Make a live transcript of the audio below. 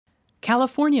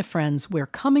California friends, we're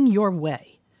coming your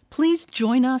way. Please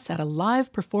join us at a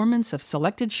live performance of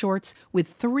selected shorts with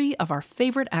 3 of our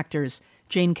favorite actors,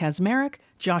 Jane Kasmerick,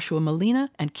 Joshua Molina,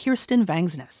 and Kirsten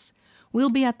Vangsness. We'll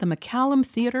be at the McCallum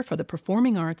Theater for the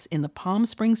Performing Arts in the Palm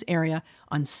Springs area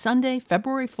on Sunday,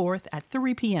 February 4th at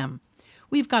 3 p.m.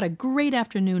 We've got a great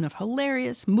afternoon of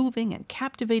hilarious, moving, and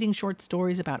captivating short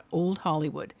stories about old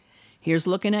Hollywood. Here's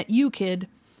looking at you, kid.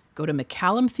 Go to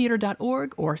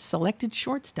McCallumTheater.org or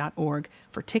SelectedShorts.org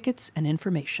for tickets and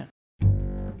information.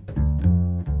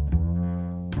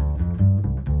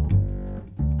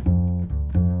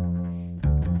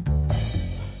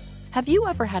 Have you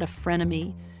ever had a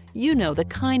frenemy? You know, the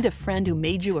kind of friend who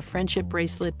made you a friendship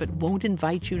bracelet but won't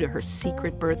invite you to her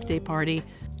secret birthday party.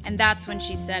 And that's when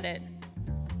she said it.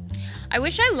 I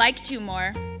wish I liked you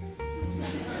more.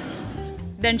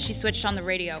 Then she switched on the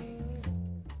radio.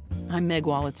 I'm Meg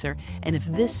Wolitzer, and if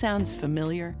this sounds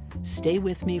familiar, stay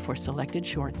with me for Selected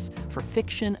Shorts for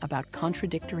fiction about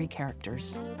contradictory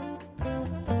characters.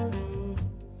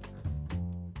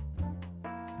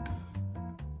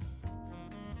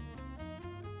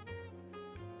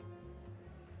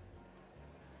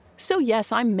 So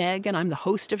yes, I'm Meg, and I'm the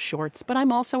host of Shorts, but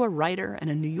I'm also a writer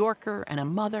and a New Yorker and a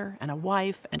mother and a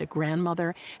wife and a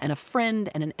grandmother and a friend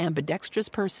and an ambidextrous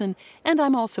person, and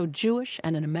I'm also Jewish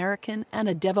and an American and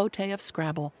a devotee of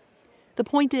Scrabble. The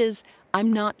point is,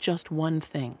 I'm not just one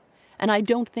thing, and I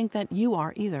don't think that you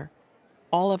are either.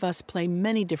 All of us play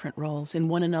many different roles in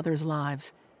one another's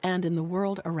lives and in the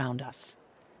world around us.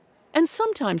 And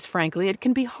sometimes, frankly, it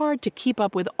can be hard to keep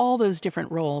up with all those different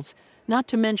roles, not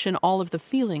to mention all of the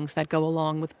feelings that go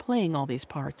along with playing all these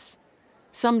parts.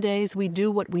 Some days we do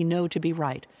what we know to be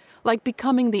right, like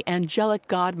becoming the angelic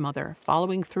godmother,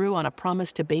 following through on a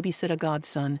promise to babysit a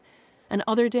godson. And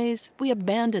other days we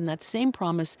abandon that same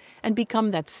promise and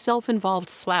become that self-involved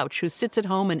slouch who sits at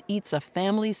home and eats a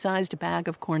family-sized bag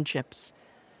of corn chips.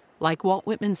 Like Walt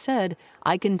Whitman said,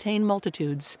 I contain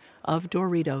multitudes of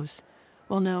Doritos.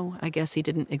 Well, no, I guess he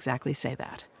didn't exactly say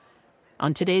that.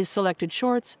 On today's Selected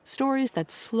Shorts, stories that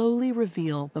slowly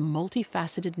reveal the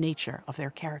multifaceted nature of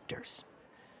their characters.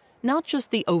 Not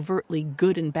just the overtly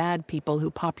good and bad people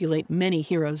who populate many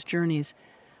heroes' journeys,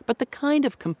 but the kind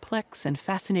of complex and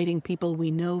fascinating people we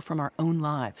know from our own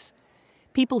lives.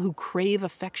 People who crave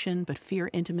affection but fear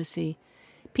intimacy.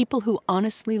 People who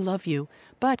honestly love you,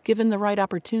 but given the right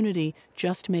opportunity,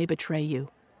 just may betray you.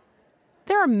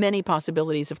 There are many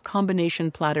possibilities of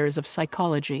combination platters of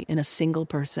psychology in a single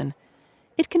person.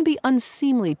 It can be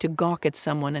unseemly to gawk at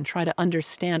someone and try to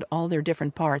understand all their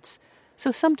different parts, so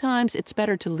sometimes it's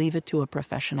better to leave it to a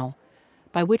professional,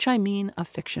 by which I mean a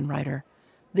fiction writer.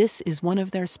 This is one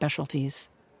of their specialties.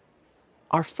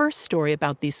 Our first story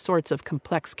about these sorts of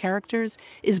complex characters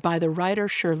is by the writer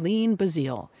Cherline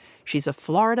Bazile. She's a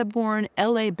Florida-born,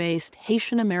 LA-based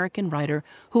Haitian-American writer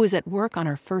who is at work on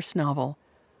her first novel.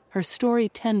 Her story,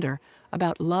 Tender,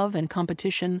 about love and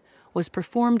competition, was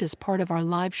performed as part of our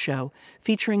live show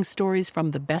featuring stories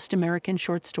from the Best American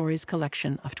Short Stories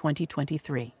collection of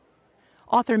 2023.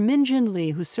 Author Min Jin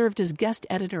Lee, who served as guest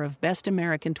editor of Best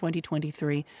American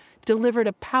 2023, delivered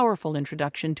a powerful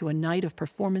introduction to a night of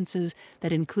performances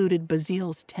that included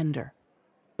Bazile's Tender.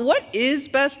 What is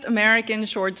Best American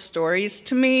Short Stories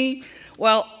to me?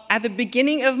 Well, at the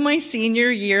beginning of my senior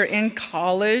year in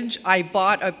college, I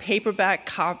bought a paperback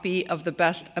copy of the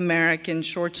Best American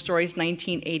Short Stories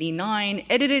 1989,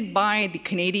 edited by the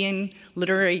Canadian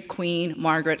literary queen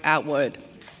Margaret Atwood.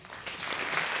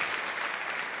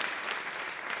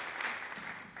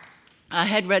 I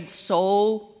had read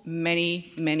so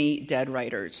many dead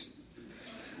writers.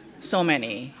 So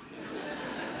many.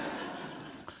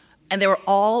 And they were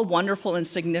all wonderful and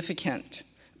significant.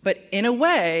 But in a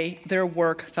way, their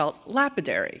work felt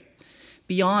lapidary,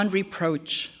 beyond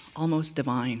reproach, almost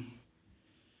divine.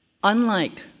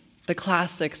 Unlike the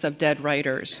classics of dead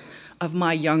writers of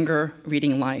my younger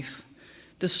reading life,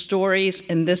 the stories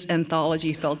in this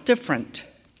anthology felt different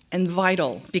and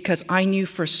vital because I knew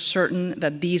for certain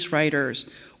that these writers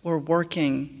were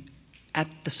working at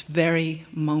this very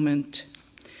moment.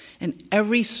 And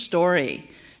every story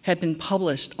had been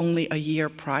published only a year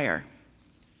prior.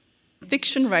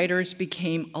 Fiction writers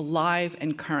became alive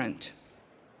and current.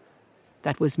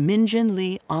 That was Min Jin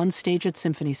Lee on stage at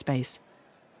Symphony Space.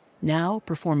 Now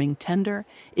performing Tender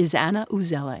is Anna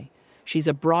Uzele. She's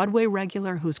a Broadway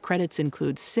regular whose credits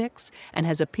include Six and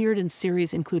has appeared in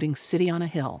series including City on a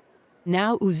Hill.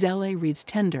 Now Uzele reads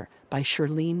Tender by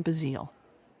Cherline Bazile.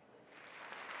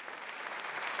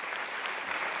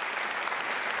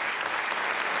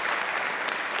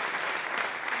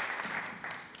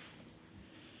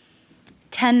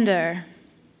 Tender.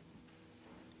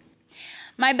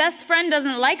 My best friend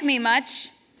doesn't like me much.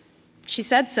 She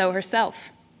said so herself.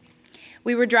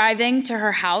 We were driving to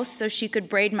her house so she could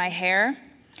braid my hair.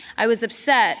 I was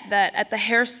upset that at the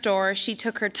hair store she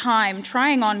took her time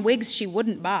trying on wigs she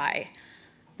wouldn't buy.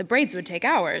 The braids would take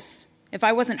hours. If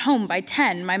I wasn't home by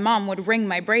 10, my mom would wring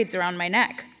my braids around my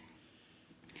neck.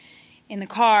 In the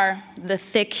car, the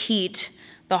thick heat,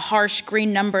 the harsh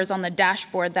green numbers on the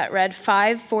dashboard that read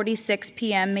 5:46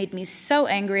 p.m. made me so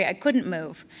angry I couldn't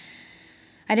move.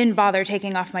 I didn't bother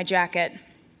taking off my jacket.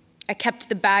 I kept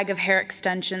the bag of hair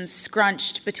extensions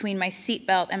scrunched between my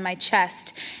seatbelt and my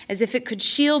chest as if it could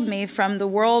shield me from the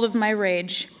world of my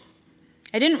rage.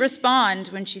 I didn't respond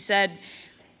when she said,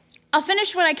 "I'll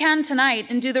finish what I can tonight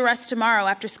and do the rest tomorrow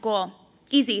after school.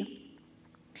 Easy."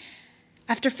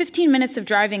 After 15 minutes of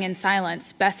driving in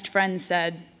silence, best friend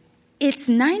said, "It's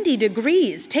 90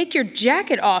 degrees. Take your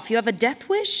jacket off. You have a death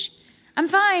wish?" "I'm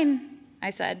fine,"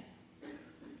 I said.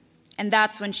 And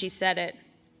that's when she said it.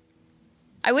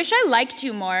 "I wish I liked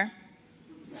you more."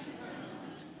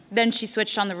 Then she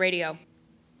switched on the radio.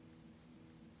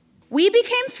 We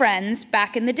became friends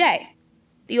back in the day.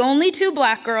 The only 2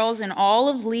 black girls in all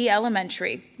of Lee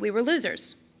Elementary. We were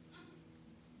losers.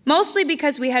 Mostly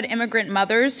because we had immigrant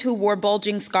mothers who wore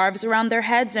bulging scarves around their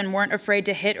heads and weren't afraid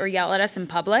to hit or yell at us in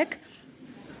public.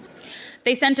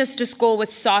 They sent us to school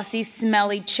with saucy,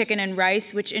 smelly chicken and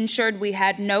rice, which ensured we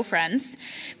had no friends,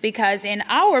 because in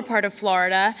our part of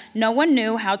Florida, no one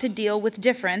knew how to deal with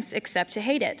difference except to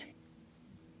hate it.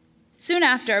 Soon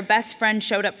after, best friend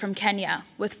showed up from Kenya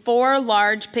with 4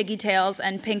 large pigtails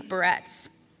and pink barrettes.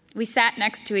 We sat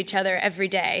next to each other every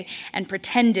day and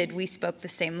pretended we spoke the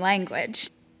same language.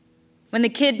 When the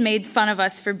kid made fun of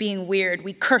us for being weird,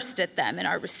 we cursed at them in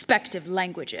our respective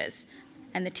languages.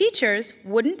 And the teachers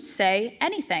wouldn't say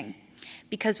anything,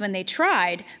 because when they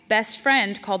tried, best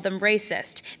friend called them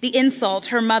racist, the insult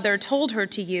her mother told her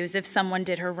to use if someone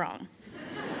did her wrong.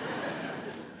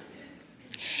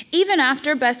 Even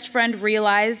after best friend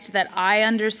realized that I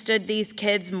understood these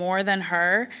kids more than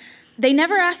her, they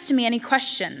never asked me any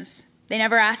questions. They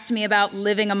never asked me about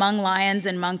living among lions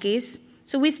and monkeys,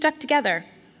 so we stuck together,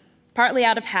 partly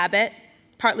out of habit,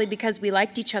 partly because we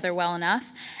liked each other well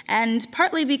enough, and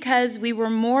partly because we were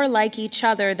more like each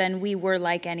other than we were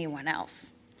like anyone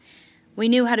else. We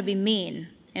knew how to be mean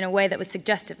in a way that was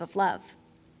suggestive of love.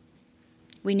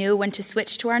 We knew when to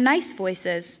switch to our nice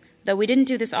voices, though we didn't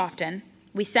do this often.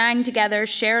 We sang together,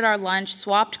 shared our lunch,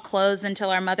 swapped clothes until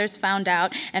our mothers found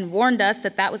out and warned us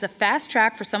that that was a fast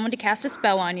track for someone to cast a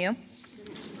spell on you.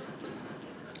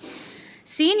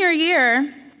 Senior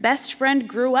year, best friend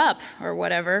grew up, or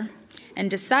whatever, and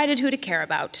decided who to care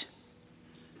about,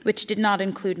 which did not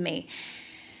include me.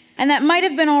 And that might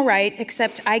have been all right,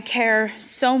 except I care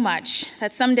so much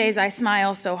that some days I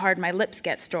smile so hard my lips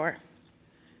get sore.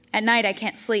 At night, I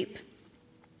can't sleep.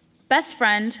 Best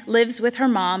friend lives with her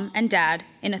mom and dad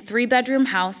in a 3-bedroom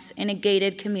house in a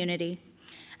gated community.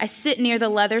 I sit near the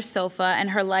leather sofa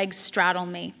and her legs straddle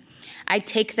me. I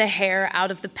take the hair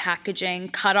out of the packaging,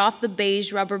 cut off the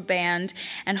beige rubber band,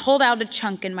 and hold out a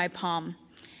chunk in my palm.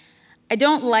 I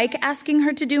don't like asking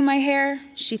her to do my hair.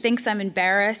 She thinks I'm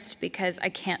embarrassed because I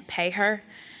can't pay her.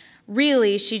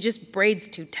 Really, she just braids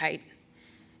too tight.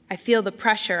 I feel the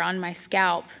pressure on my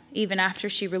scalp, even after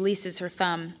she releases her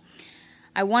thumb.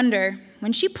 I wonder,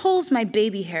 when she pulls my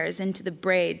baby hairs into the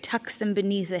braid, tucks them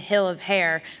beneath a hill of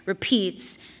hair,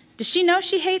 repeats, does she know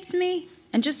she hates me?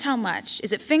 And just how much?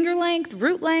 Is it finger length,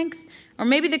 root length, or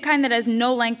maybe the kind that has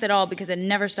no length at all because it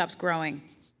never stops growing?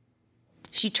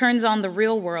 She turns on The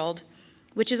Real World,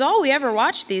 which is all we ever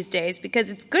watch these days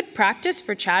because it's good practice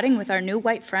for chatting with our new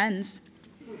white friends.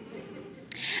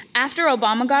 After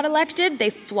Obama got elected, they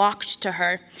flocked to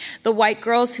her. The white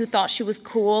girls who thought she was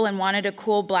cool and wanted a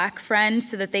cool black friend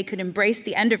so that they could embrace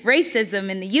the end of racism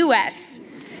in the U.S.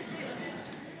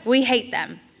 We hate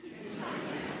them.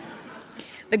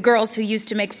 The girls who used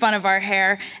to make fun of our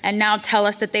hair and now tell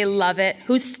us that they love it,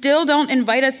 who still don't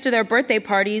invite us to their birthday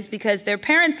parties because their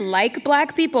parents like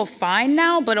black people fine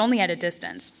now, but only at a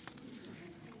distance.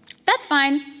 That's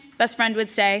fine, best friend would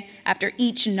say after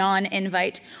each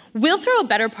non-invite. We'll throw a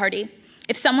better party.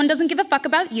 If someone doesn't give a fuck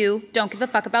about you, don't give a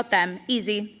fuck about them.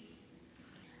 Easy.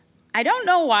 I don't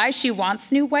know why she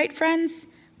wants new white friends.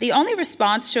 The only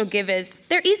response she'll give is,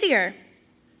 they're easier.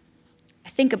 I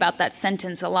think about that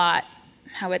sentence a lot.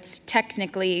 How it's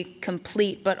technically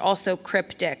complete but also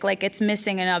cryptic, like it's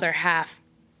missing another half.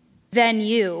 Then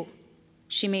you,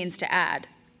 she means to add.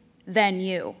 Then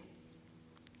you.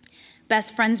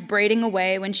 Best friend's braiding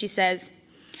away when she says,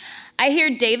 I hear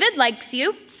David likes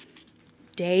you.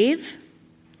 Dave?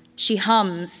 She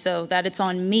hums so that it's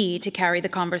on me to carry the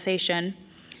conversation.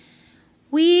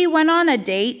 We went on a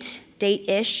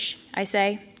date-ish, I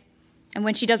say. And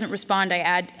when she doesn't respond, I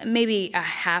add, maybe a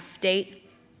half date.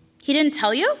 He didn't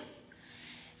tell you?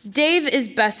 Dave is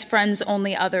best friend's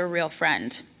only other real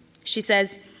friend. She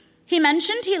says, he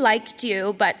mentioned he liked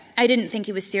you, but I didn't think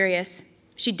he was serious.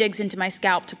 She digs into my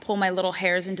scalp to pull my little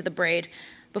hairs into the braid.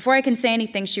 Before I can say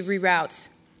anything, she reroutes.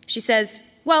 She says,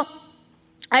 well,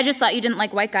 I just thought you didn't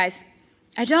like white guys.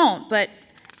 I don't, but...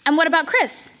 And what about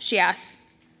Chris? She asks.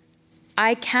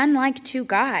 I can like 2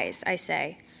 guys, I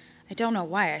say. I don't know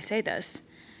why I say this.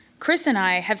 Chris and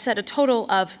I have said a total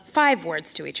of 5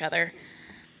 words to each other.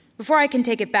 Before I can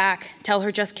take it back, tell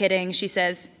her just kidding, she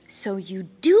says, so you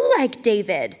do like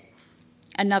David?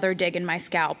 Another dig in my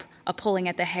scalp, a pulling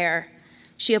at the hair.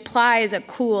 She applies a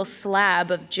cool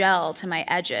slab of gel to my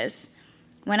edges.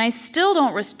 When I still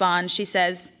don't respond, she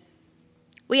says,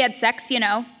 we had sex, you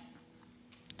know.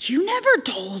 You never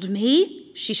told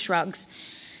me, she shrugs.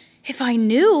 If I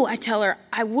knew, I tell her,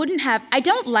 I wouldn't have. I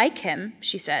don't like him,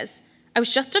 she says. I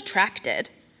was just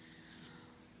attracted.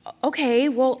 Okay,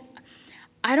 well,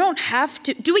 I don't have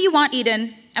to. Do what you want,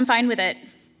 Eden. I'm fine with it.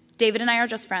 David and I are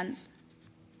just friends.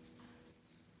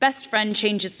 Best friend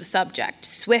changes the subject,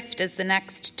 swift as the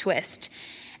next twist.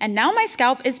 And now my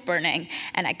scalp is burning,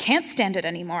 and I can't stand it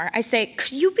anymore. I say,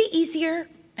 could you be easier?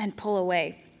 And pull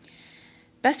away.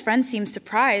 Best friend seems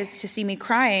surprised to see me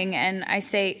crying, and I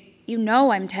say, you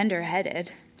know I'm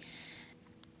tender-headed.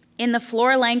 In the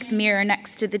floor-length mirror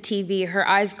next to the TV, her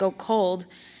eyes go cold.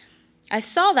 I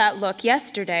saw that look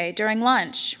yesterday during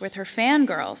lunch with her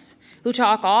fangirls, who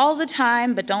talk all the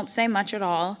time but don't say much at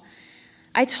all.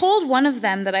 I told one of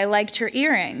them that I liked her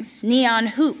earrings, neon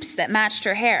hoops that matched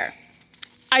her hair.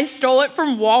 I stole it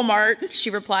from Walmart, she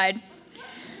replied.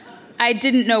 I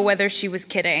didn't know whether she was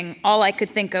kidding. All I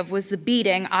could think of was the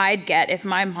beating I'd get if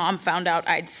my mom found out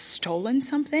I'd stolen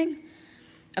something.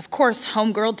 Of course,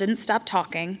 homegirl didn't stop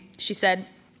talking. She said,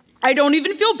 I don't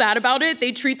even feel bad about it.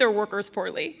 They treat their workers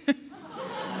poorly.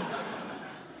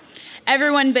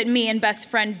 Everyone but me and best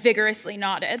friend vigorously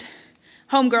nodded.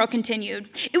 Homegirl continued,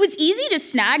 it was easy to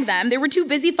snag them. They were too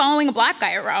busy following a black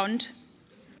guy around.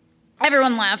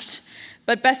 Everyone laughed,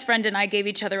 but best friend and I gave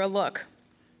each other a look.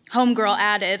 Homegirl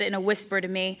added in a whisper to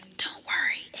me, don't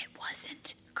worry, it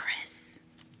wasn't Chris.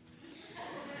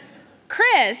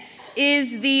 Chris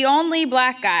is the only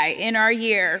black guy in our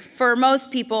year. For most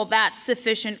people, that's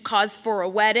sufficient cause for a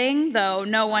wedding, though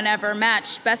no one ever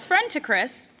matched best friend to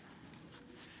Chris.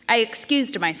 I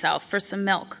excused myself for some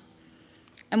milk.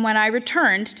 And when I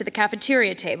returned to the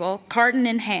cafeteria table, carton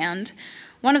in hand,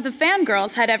 one of the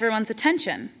fangirls had everyone's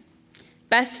attention.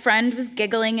 Best friend was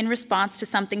giggling in response to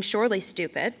something surely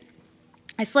stupid.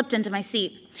 I slipped into my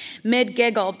seat.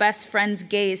 Mid-giggle, best friend's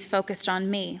gaze focused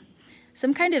on me.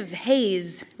 Some kind of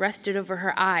haze rested over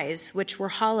her eyes, which were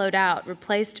hollowed out,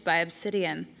 replaced by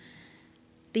obsidian.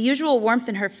 The usual warmth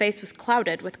in her face was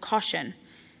clouded with caution.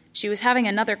 She was having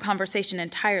another conversation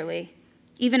entirely.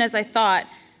 Even as I thought,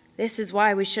 this is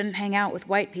why we shouldn't hang out with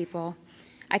white people,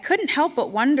 I couldn't help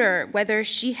but wonder whether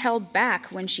she held back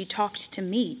when she talked to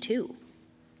me, too.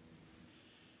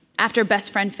 After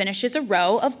best friend finishes a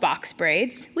row of box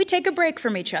braids, we take a break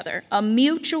from each other, a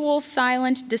mutual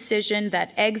silent decision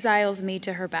that exiles me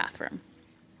to her bathroom.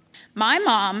 My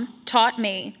mom taught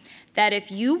me that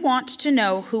if you want to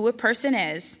know who a person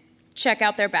is, check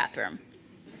out their bathroom.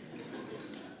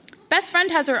 Best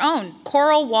friend has her own.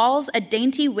 Coral walls, a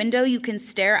dainty window you can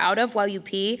stare out of while you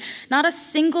pee. Not a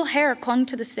single hair clung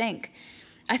to the sink.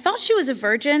 I thought she was a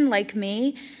virgin like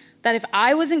me, that if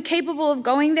I wasn't capable of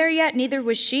going there yet, neither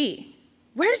was she.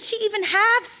 Where did she even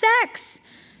have sex?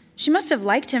 She must have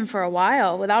liked him for a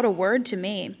while, without a word to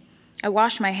me. I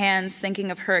washed my hands,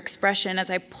 thinking of her expression as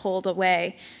I pulled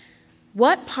away.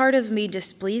 What part of me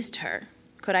displeased her?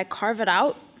 Could I carve it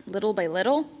out, little by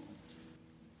little?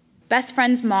 Best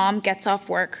friend's mom gets off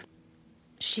work.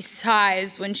 She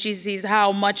sighs when she sees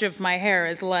how much of my hair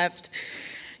is left.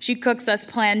 She cooks us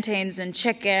plantains and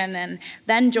chicken and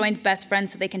then joins best friend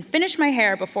so they can finish my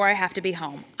hair before I have to be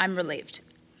home. I'm relieved.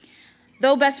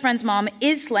 Though best friend's mom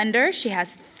is slender, she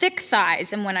has thick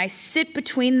thighs, and when I sit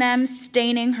between them,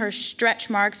 staining her stretch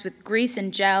marks with grease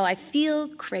and gel, I feel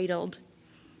cradled.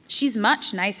 She's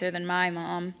much nicer than my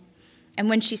mom. And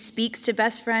when she speaks to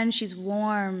best friend, she's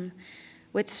warm,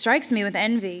 which strikes me with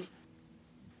envy.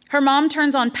 Her mom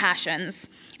turns on Passions,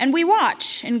 and we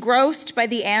watch, engrossed by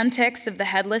the antics of the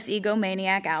headless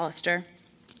egomaniac Alistair.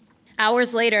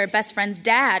 Hours later, best friend's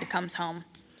dad comes home.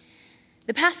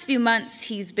 The past few months,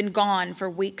 he's been gone for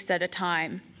weeks at a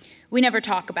time. We never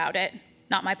talk about it,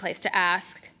 not my place to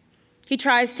ask. He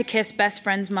tries to kiss best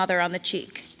friend's mother on the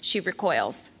cheek. She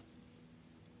recoils.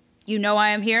 You know I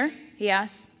am here? he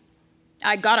asks.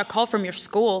 I got a call from your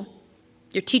school.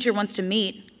 Your teacher wants to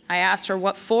meet. I asked her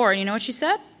what for, and you know what she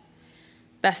said?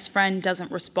 Best friend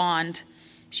doesn't respond.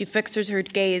 She fixes her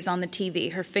gaze on the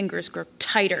TV. Her fingers grow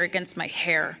tighter against my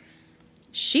hair.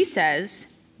 She says,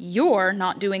 you're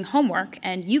not doing homework,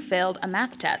 and you failed a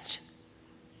math test.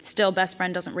 Still, best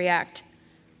friend doesn't react.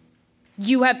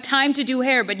 You have time to do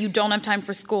hair, but you don't have time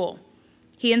for school.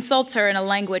 He insults her in a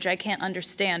language I can't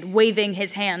understand, waving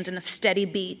his hand in a steady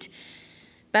beat.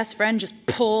 Best friend just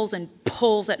pulls and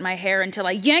pulls at my hair until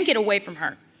I yank it away from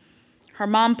her. Her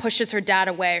mom pushes her dad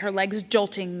away, her legs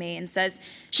jolting me, and says,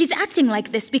 she's acting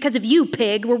like this because of you,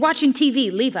 pig. We're watching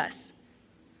TV. Leave us.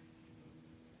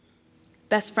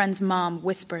 Best friend's mom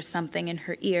whispers something in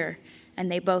her ear,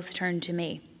 and they both turn to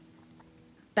me.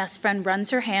 Best friend runs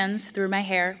her hands through my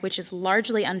hair, which is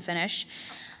largely unfinished.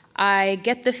 I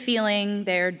get the feeling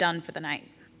they're done for the night,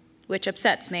 which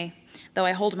upsets me, though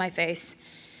I hold my face.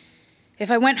 If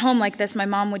I went home like this, my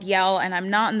mom would yell, and I'm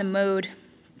not in the mood.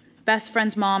 Best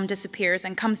friend's mom disappears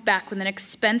and comes back with an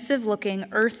expensive-looking,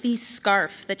 earthy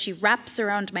scarf that she wraps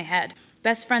around my head.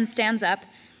 Best friend stands up,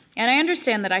 and I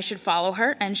understand that I should follow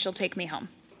her, and she'll take me home.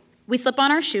 We slip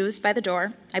on our shoes by the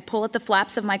door. I pull at the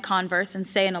flaps of my Converse and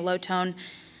say in a low tone,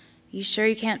 you sure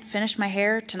you can't finish my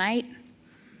hair tonight?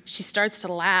 She starts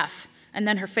to laugh, and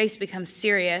then her face becomes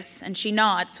serious, and she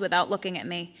nods without looking at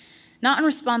me, not in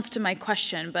response to my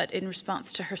question, but in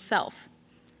response to herself.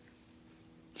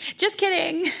 Just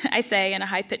kidding, I say in a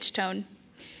high-pitched tone.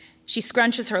 She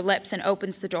scrunches her lips and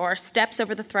opens the door, steps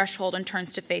over the threshold, and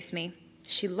turns to face me.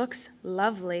 She looks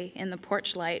lovely in the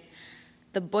porch light,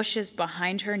 the bushes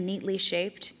behind her neatly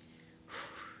shaped.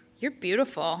 You're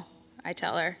beautiful, I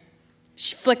tell her.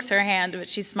 She flicks her hand, but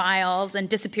she smiles and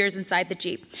disappears inside the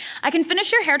Jeep. I can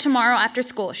finish your hair tomorrow after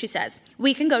school, she says.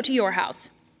 We can go to your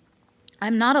house.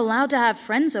 I'm not allowed to have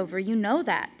friends over, you know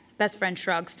that, best friend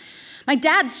shrugs. My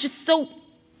dad's just so...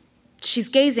 She's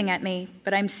gazing at me,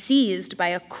 but I'm seized by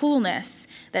a coolness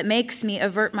that makes me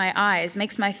avert my eyes,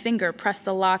 makes my finger press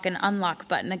the lock and unlock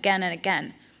button again and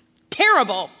again.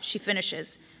 Terrible, she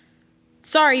finishes.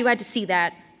 Sorry you had to see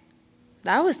that.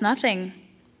 That was nothing.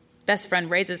 Best friend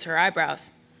raises her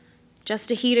eyebrows. Just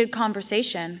a heated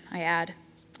conversation, I add.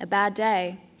 A bad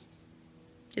day.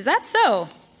 Is that so?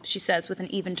 She says with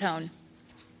an even tone.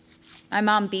 My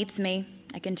mom beats me,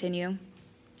 I continue.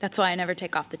 That's why I never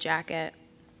take off the jacket.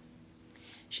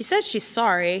 She says she's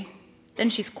sorry, then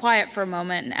she's quiet for a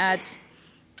moment and adds,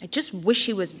 I just wish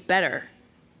he was better.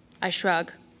 I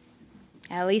shrug.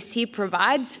 At least he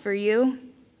provides for you.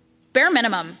 Bare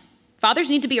minimum. Fathers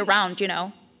need to be around, you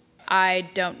know. I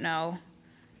don't know.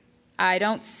 I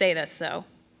don't say this, though.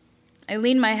 I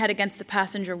lean my head against the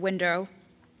passenger window.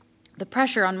 The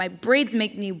pressure on my braids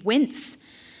make me wince.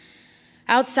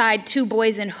 Outside, two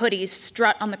boys in hoodies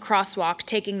strut on the crosswalk,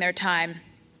 taking their time.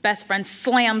 Best friend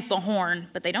slams the horn,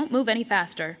 but they don't move any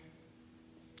faster.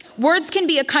 Words can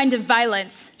be a kind of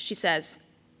violence, she says.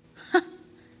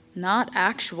 Not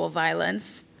actual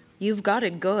violence. You've got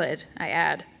it good, I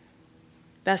add.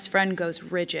 Best friend goes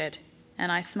rigid,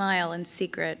 and I smile in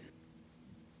secret.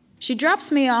 She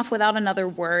drops me off without another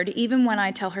word, even when I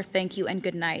tell her thank you and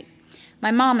good night. My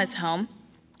mom is home,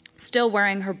 still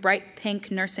wearing her bright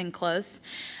pink nursing clothes.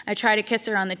 I try to kiss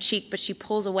her on the cheek, but she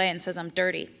pulls away and says I'm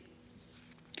dirty.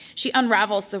 She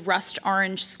unravels the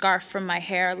rust-orange scarf from my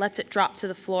hair, lets it drop to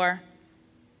the floor.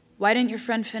 Why didn't your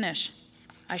friend finish?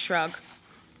 I shrug.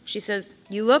 She says,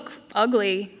 you look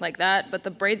ugly like that, but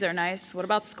the braids are nice. What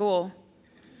about school?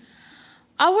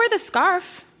 I'll wear the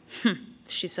scarf,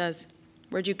 she says.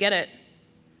 Where'd you get it?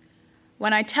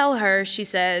 When I tell her, she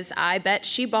says, I bet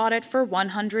she bought it for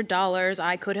 $100.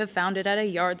 I could have found it at a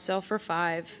yard sale for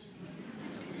 $5.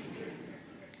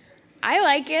 I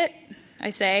like it,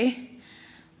 I say.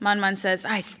 Manman says,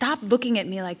 stop looking at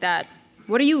me like that.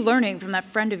 What are you learning from that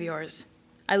friend of yours?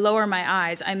 I lower my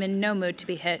eyes. I'm in no mood to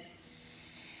be hit.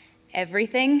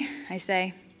 Everything, I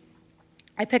say.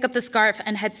 I pick up the scarf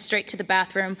and head straight to the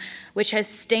bathroom, which has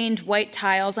stained white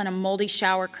tiles and a moldy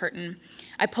shower curtain.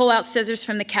 I pull out scissors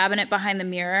from the cabinet behind the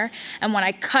mirror, and when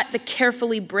I cut the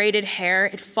carefully braided hair,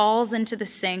 it falls into the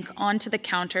sink, onto the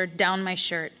counter, down my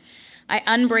shirt. I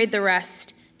unbraid the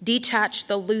rest, detach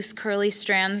the loose curly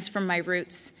strands from my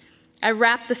roots. I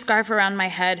wrap the scarf around my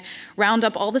head, round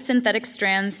up all the synthetic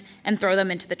strands, and throw them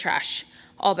into the trash.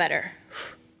 All better.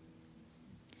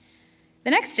 The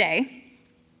next day,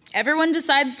 everyone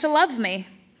decides to love me.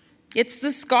 It's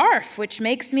the scarf, which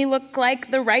makes me look like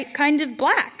the right kind of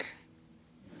black.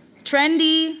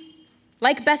 Trendy,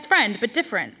 like best friend, but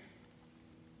different.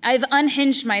 I've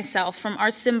unhinged myself from our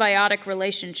symbiotic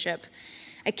relationship.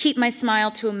 I keep my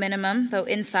smile to a minimum, though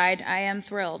inside I am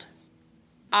thrilled.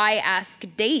 I ask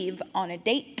Dave on a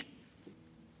date.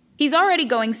 He's already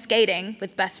going skating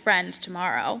with best friend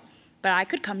tomorrow, but I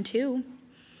could come too.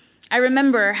 I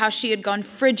remember how she had gone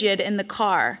frigid in the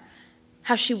car,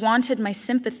 how she wanted my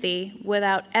sympathy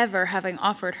without ever having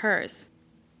offered hers.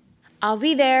 I'll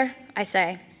be there, I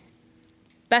say.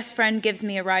 Best friend gives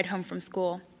me a ride home from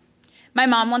school. My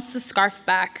mom wants the scarf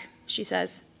back, she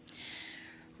says.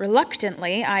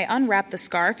 Reluctantly, I unwrap the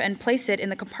scarf and place it in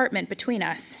the compartment between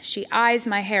us. She eyes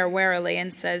my hair warily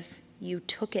and says, "You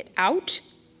took it out?"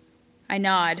 I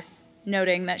nod,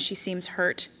 noting that she seems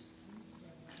hurt.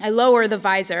 I lower the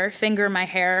visor, finger my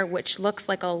hair, which looks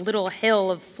like a little hill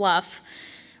of fluff.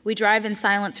 We drive in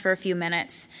silence for a few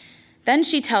minutes. Then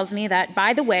she tells me that,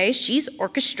 by the way, she's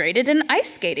orchestrated an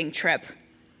ice skating trip.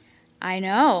 I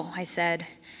know, I said.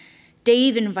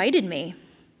 Dave invited me.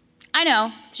 I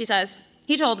know, she says.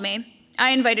 He told me.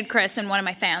 I invited Chris and one of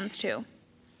my fans, too.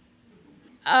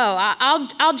 Oh,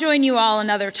 I'll join you all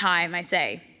another time, I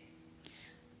say.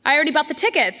 I already bought the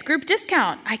tickets, group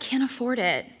discount. I can't afford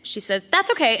it, she says. That's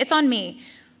okay, it's on me.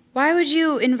 Why would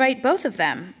you invite both of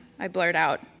them? I blurt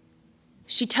out.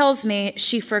 She tells me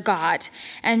she forgot,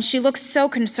 and she looks so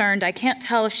concerned I can't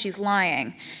tell if she's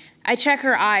lying. I check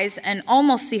her eyes and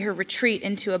almost see her retreat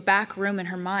into a back room in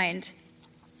her mind.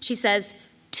 She says,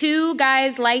 2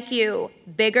 guys like you,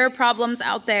 bigger problems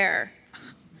out there.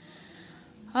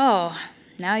 Oh,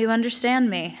 now you understand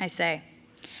me, I say.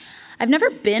 I've never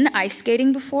been ice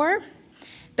skating before.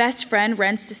 Best friend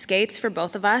rents the skates for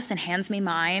both of us and hands me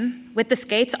mine. With the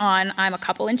skates on, I'm a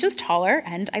couple inches taller,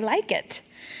 and I like it.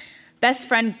 Best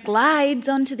friend glides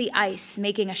onto the ice,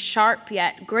 making a sharp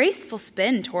yet graceful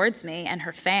spin towards me and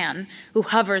her fan, who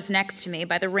hovers next to me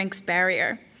by the rink's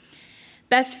barrier.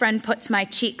 Best friend puts my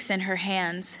cheeks in her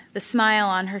hands, the smile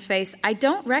on her face. I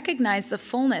don't recognize the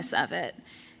fullness of it.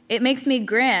 It makes me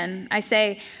grin. I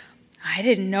say, I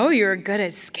didn't know you were good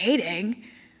at skating.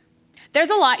 There's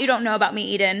a lot you don't know about me,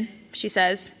 Eden, she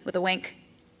says with a wink.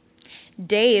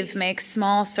 Dave makes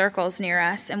small circles near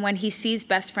us, and when he sees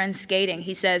best friend skating,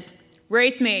 he says,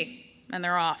 "Race me," and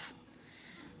they're off.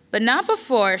 But not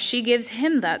before she gives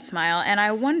him that smile, and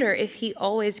I wonder if he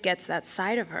always gets that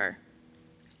side of her.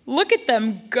 Look at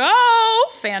them go,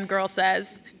 fangirl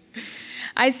says.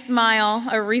 I smile,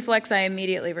 a reflex I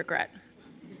immediately regret.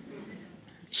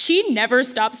 She never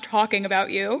stops talking about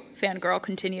you, fangirl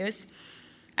continues.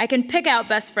 I can pick out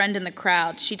best friend in the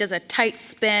crowd. She does a tight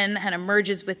spin and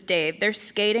emerges with Dave. They're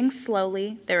skating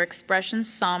slowly, their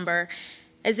expressions somber,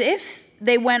 as if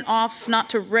they went off not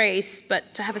to race,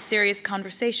 but to have a serious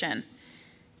conversation.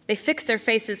 They fix their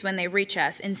faces when they reach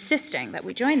us, insisting that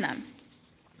we join them.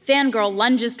 Fangirl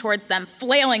lunges towards them,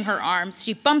 flailing her arms.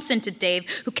 She bumps into Dave,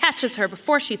 who catches her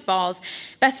before she falls.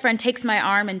 Best friend takes my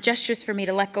arm and gestures for me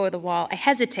to let go of the wall. I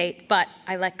hesitate, but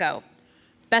I let go.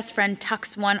 Best friend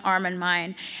tucks one arm in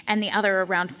mine and the other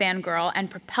around Fangirl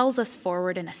and propels us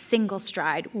forward in a single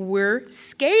stride. We're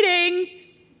skating-ish.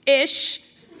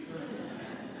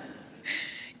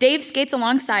 Dave skates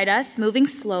alongside us, moving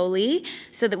slowly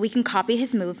so that we can copy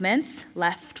his movements.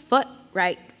 Left foot,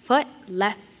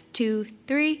 left 2,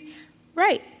 3,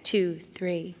 right 2,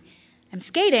 3. I'm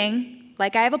skating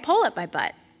like I have a pole at my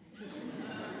butt.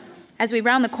 As we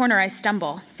round the corner, I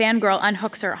stumble. Fangirl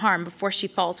unhooks her arm before she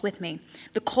falls with me.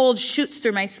 The cold shoots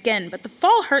through my skin, but the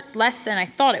fall hurts less than I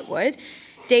thought it would.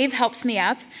 Dave helps me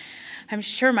up. I'm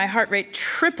sure my heart rate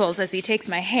triples as he takes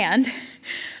my hand.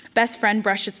 Best friend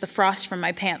brushes the frost from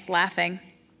my pants, laughing.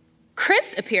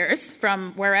 Chris appears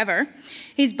from wherever.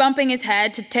 He's bumping his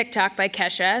head to TikTok by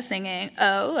Kesha, singing,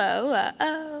 "Oh, oh,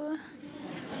 oh."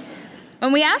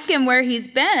 When we ask him where he's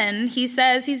been, he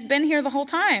says he's been here the whole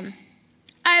time.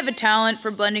 I have a talent for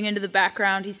blending into the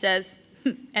background, he says,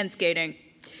 and skating.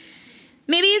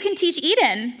 Maybe you can teach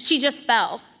Eden. She just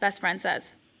fell, best friend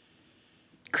says.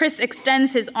 Chris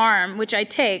extends his arm, which I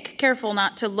take, careful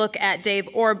not to look at Dave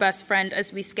or best friend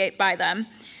as we skate by them.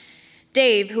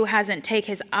 Dave, who hasn't taken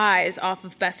his eyes off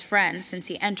of best friend since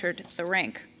he entered the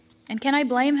rink. And can I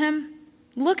blame him?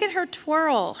 Look at her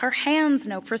twirl. Her hands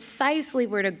know precisely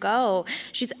where to go.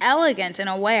 She's elegant in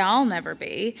a way I'll never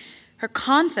be. Her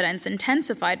confidence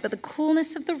intensified by the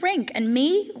coolness of the rink. And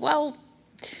me, well,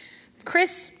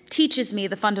 Chris teaches me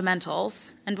the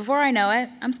fundamentals. And before I know it,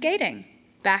 I'm skating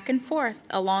back and forth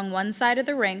along one side of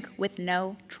the rink with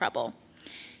no trouble.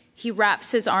 He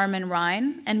wraps his arm in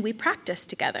mine, and we practice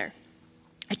together.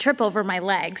 I trip over my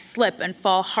legs, slip, and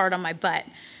fall hard on my butt.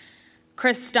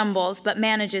 Chris stumbles, but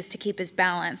manages to keep his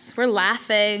balance. We're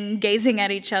laughing, gazing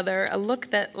at each other, a look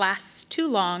that lasts too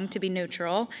long to be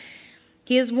neutral.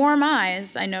 He has warm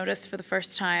eyes, I notice for the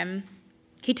first time.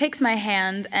 He takes my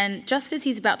hand, and just as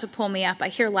he's about to pull me up, I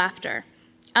hear laughter.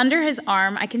 Under his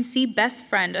arm, I can see best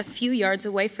friend a few yards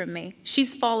away from me.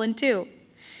 She's fallen too.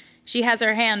 She has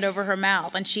her hand over her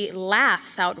mouth, and she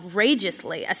laughs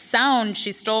outrageously, a sound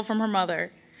she stole from her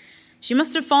mother. She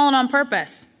must have fallen on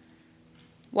purpose.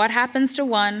 What happens to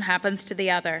one happens to the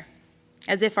other,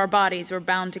 as if our bodies were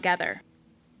bound together.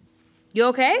 You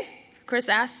okay? Chris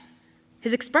asks.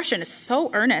 His expression is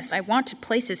so earnest, I want to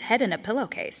place his head in a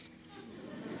pillowcase.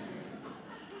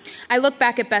 I look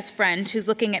back at best friend, who's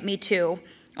looking at me too,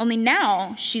 only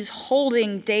now she's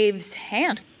holding Dave's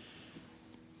hand.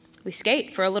 We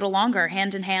skate for a little longer,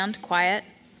 hand in hand, quiet.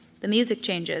 The music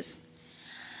changes.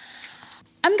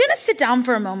 I'm going to sit down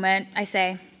for a moment, I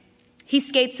say. He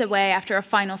skates away after a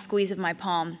final squeeze of my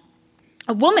palm.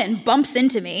 A woman bumps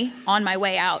into me on my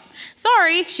way out.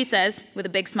 Sorry, she says with a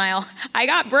big smile. I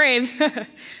got brave.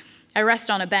 I rest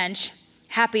on a bench,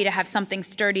 happy to have something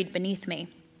sturdied beneath me.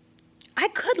 I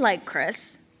could like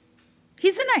Chris.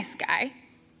 He's a nice guy.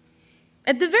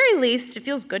 At the very least, it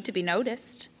feels good to be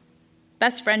noticed.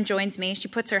 Best friend joins me. She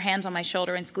puts her hand on my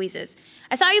shoulder and squeezes.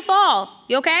 I saw you fall.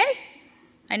 You okay?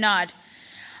 I nod.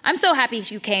 I'm so happy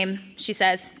you came, she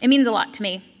says. It means a lot to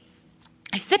me.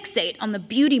 I fixate on the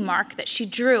beauty mark that she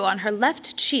drew on her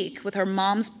left cheek with her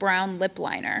mom's brown lip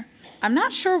liner. I'm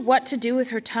not sure what to do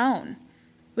with her tone.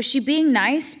 Was she being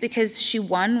nice because she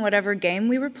won whatever game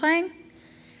we were playing?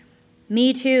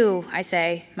 Me too, I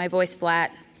say, my voice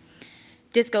flat.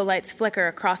 Disco lights flicker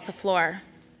across the floor.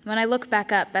 When I look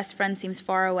back up, best friend seems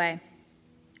far away.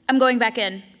 I'm going back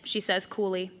in, she says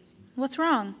coolly. What's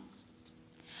wrong?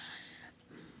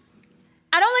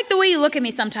 I don't like the way you look at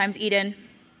me sometimes, Eden.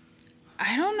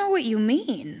 I don't know what you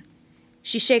mean.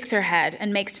 She shakes her head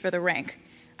and makes for the rink.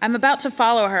 I'm about to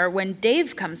follow her when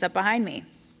Dave comes up behind me.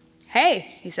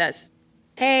 Hey, he says.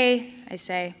 Hey, I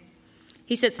say.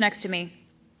 He sits next to me.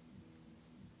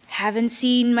 Haven't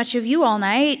seen much of you all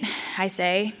night, I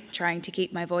say, trying to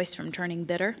keep my voice from turning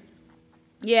bitter.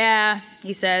 Yeah,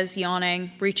 he says,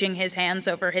 yawning, reaching his hands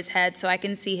over his head so I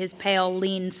can see his pale,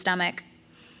 lean stomach.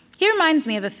 He reminds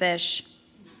me of a fish.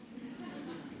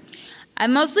 I've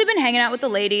mostly been hanging out with the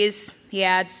ladies, he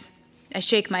adds. I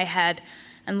shake my head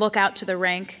and look out to the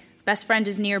rink. Best friend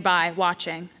is nearby,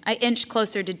 watching. I inch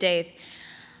closer to Dave.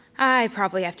 I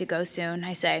probably have to go soon,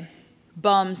 I say.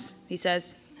 Bums, he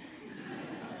says.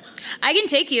 I can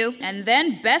take you. And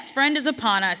then best friend is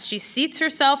upon us. She seats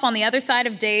herself on the other side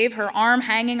of Dave, her arm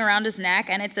hanging around his neck,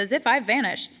 and it's as if I've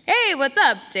vanished. Hey, what's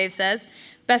up? Dave says.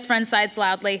 Best friend sighs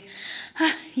loudly.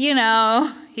 You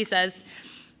know, he says.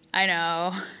 I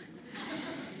know.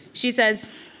 She says,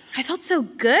 I felt so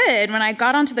good when I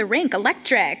got onto the rink,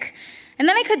 electric. And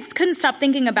then I couldn't stop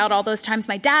thinking about all those times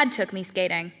my dad took me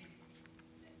skating.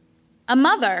 A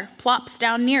mother plops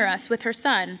down near us with her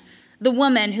son, the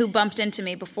woman who bumped into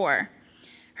me before.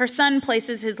 Her son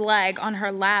places his leg on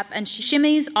her lap and she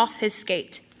shimmies off his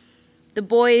skate. The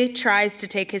boy tries to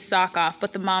take his sock off,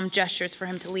 but the mom gestures for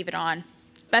him to leave it on.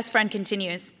 Best friend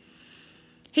continues.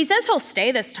 He says he'll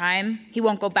stay this time. He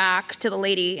won't go back to the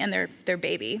lady and their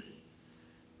baby.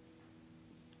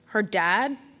 Her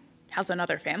dad has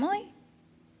another family?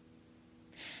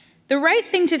 The right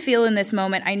thing to feel in this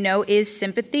moment, I know, is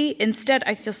sympathy. Instead,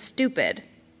 I feel stupid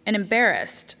and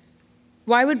embarrassed.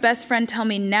 Why would best friend tell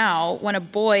me now when a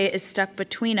boy is stuck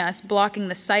between us, blocking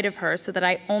the sight of her so that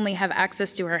I only have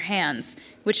access to her hands,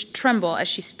 which tremble as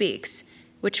she speaks,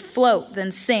 which float,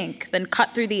 then sink, then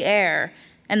cut through the air,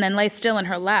 and then lay still in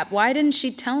her lap? Why didn't she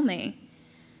tell me?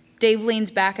 Dave leans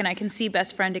back and I can see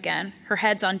best friend again. Her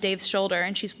head's on Dave's shoulder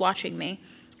and she's watching me.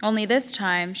 Only this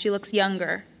time she looks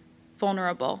younger,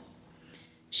 vulnerable.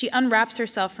 She unwraps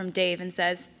herself from Dave and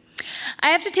says, I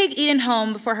have to take Eden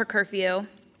home before her curfew.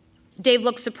 Dave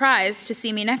looks surprised to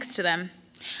see me next to them.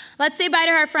 Let's say bye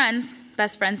to our friends,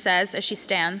 best friend says as she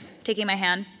stands, taking my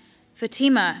hand.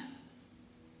 Fatima,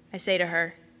 I say to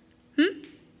her.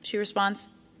 She responds,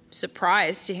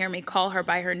 surprised to hear me call her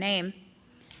by her name.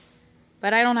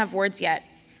 But I don't have words yet.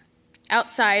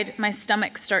 Outside, my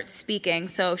stomach starts speaking,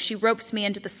 so she ropes me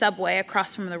into the subway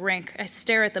across from the rink. I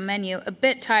stare at the menu, a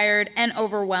bit tired and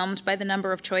overwhelmed by the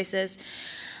number of choices.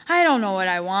 I don't know what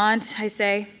I want, I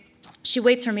say. She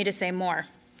waits for me to say more.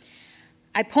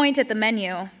 I point at the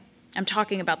menu. I'm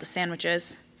talking about the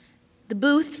sandwiches. The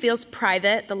booth feels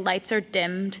private. The lights are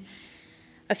dimmed.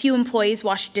 A few employees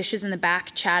wash dishes in the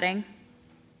back, chatting.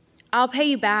 I'll pay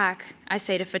you back, I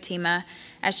say to Fatima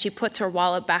as she puts her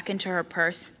wallet back into her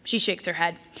purse. She shakes her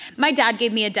head. My dad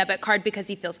gave me a debit card because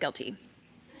he feels guilty.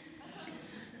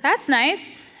 That's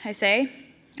nice, I say.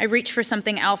 I reach for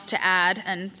something else to add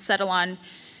and settle on,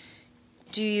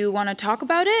 do you want to talk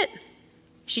about it?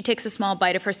 She takes a small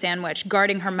bite of her sandwich,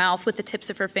 guarding her mouth with the tips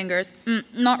of her fingers.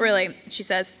 Not really, she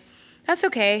says. That's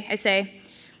okay, I say.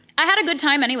 I had a good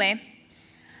time anyway.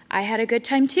 I had a good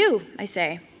time too, I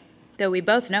say, though we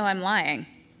both know I'm lying.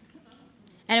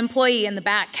 An employee in the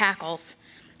back cackles.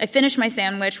 I finish my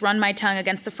sandwich, run my tongue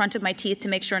against the front of my teeth to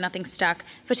make sure nothing's stuck.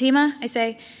 Fatima, I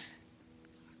say,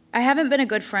 I haven't been a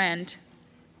good friend.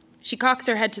 She cocks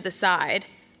her head to the side,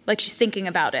 like she's thinking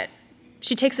about it.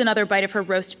 She takes another bite of her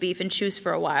roast beef and chews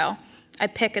for a while. I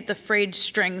pick at the frayed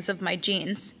strings of my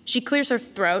jeans. She clears her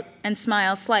throat and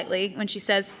smiles slightly when she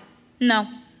says, no,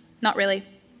 not really.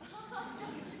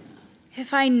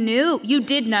 If I knew, you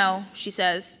did know, she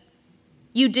says.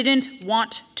 You didn't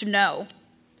want to know.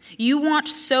 You want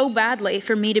so badly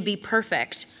for me to be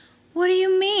perfect. What do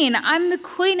you mean? I'm the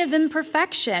queen of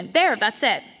imperfection. There, that's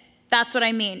it. That's what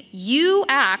I mean. You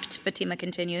act, Fatima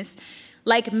continues,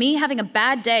 like me having a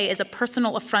bad day is a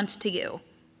personal affront to you.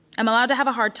 I'm allowed to have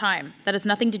a hard time. That has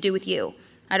nothing to do with you.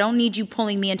 I don't need you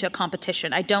pulling me into a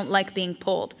competition. I don't like being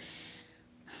pulled.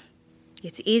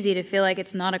 It's easy to feel like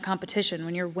it's not a competition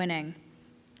when you're winning.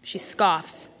 She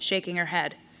scoffs, shaking her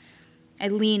head. I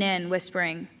lean in,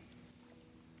 whispering,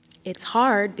 it's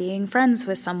hard being friends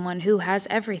with someone who has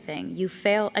everything. You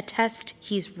fail a test,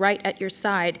 he's right at your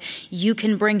side. You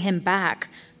can bring him back.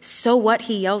 So what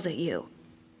he yells at you?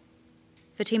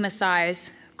 Fatima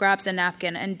sighs, grabs a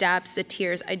napkin, and dabs the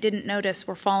tears I didn't notice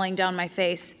were falling down my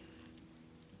face.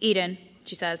 Eden,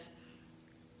 she says,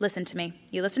 listen to me.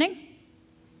 You listening?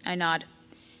 I nod.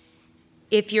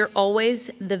 If you're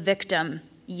always the victim,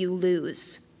 you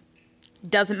lose.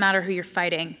 Doesn't matter who you're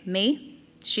fighting. Me?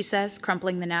 She says,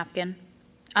 crumpling the napkin.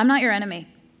 I'm not your enemy.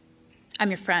 I'm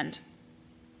your friend.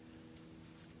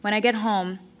 When I get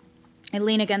home, I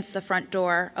lean against the front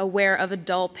door, aware of a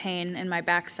dull pain in my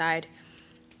backside.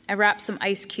 I wrap some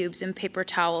ice cubes in paper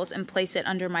towels and place it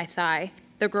under my thigh.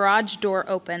 The garage door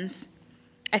opens.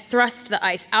 I thrust the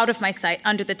ice out of my sight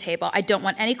under the table. I don't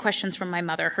want any questions from my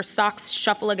mother. Her socks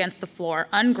shuffle against the floor,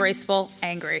 ungraceful,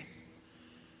 angry.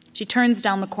 She turns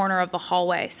down the corner of the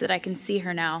hallway so that I can see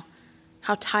her now.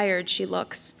 How tired she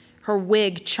looks, her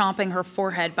wig chomping her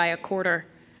forehead by a quarter.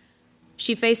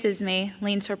 She faces me,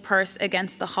 leans her purse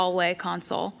against the hallway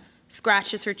console,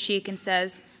 scratches her cheek and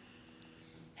says,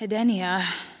 Edenia,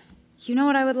 you know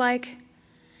what I would like?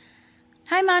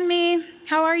 Hi, Manmi.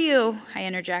 How are you? I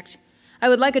interject. I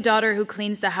would like a daughter who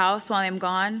cleans the house while I'm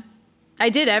gone. I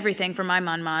did everything for my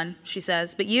Manman, she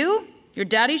says. But you? Your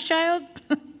daddy's child?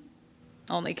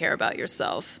 Only care about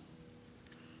yourself.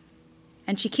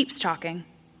 And she keeps talking,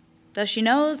 though she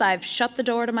knows I've shut the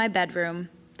door to my bedroom,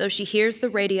 though she hears the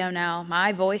radio now,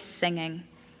 my voice singing.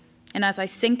 And as I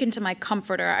sink into my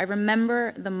comforter, I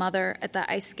remember the mother at the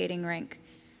ice skating rink.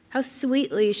 How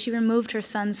sweetly she removed her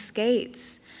son's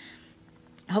skates.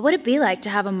 What would it be like to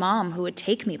have a mom who would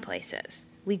take me places?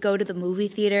 We'd go to the movie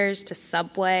theaters, to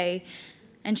Subway,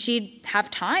 and she'd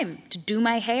have time to do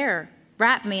my hair,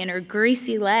 wrap me in her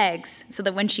greasy legs so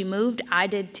that when she moved, I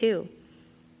did too.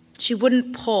 She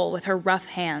wouldn't pull with her rough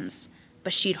hands,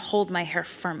 but she'd hold my hair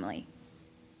firmly.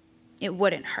 It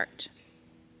wouldn't hurt.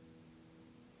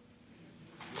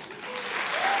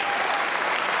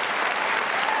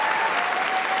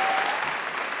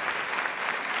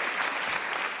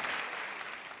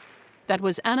 That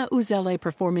was Anna Uzele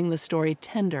performing the story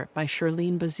Tender by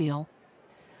Cherline Bazile.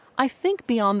 I think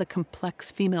beyond the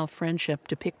complex female friendship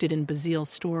depicted in Bazile's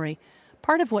story,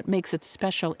 part of what makes it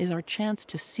special is our chance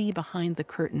to see behind the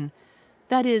curtain.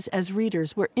 That is, as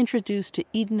readers, we're introduced to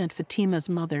Eden and Fatima's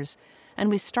mothers, and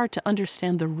we start to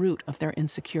understand the root of their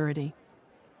insecurity.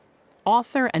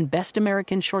 Author and Best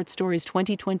American Short Stories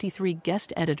 2023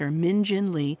 guest editor Min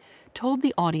Jin Lee told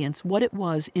the audience what it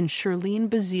was in Cherline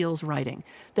Bazile's writing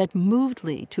that moved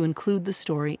Lee to include the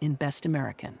story in Best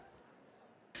American.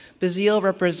 Bazile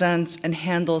represents and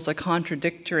handles the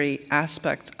contradictory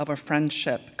aspects of a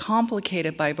friendship,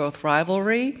 complicated by both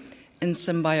rivalry and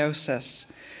symbiosis.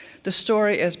 The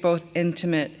story is both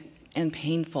intimate and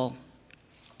painful.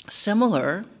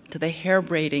 Similar to the hair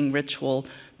braiding ritual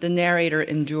the narrator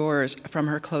endures from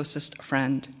her closest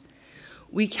friend.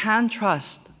 We can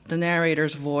trust the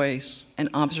narrator's voice and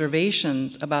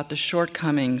observations about the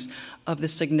shortcomings of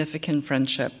this significant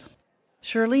friendship.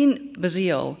 Cherline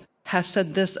Bazile has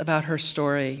said this about her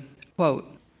story, quote,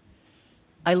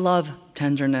 I love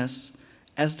tenderness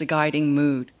as the guiding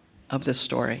mood of this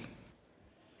story.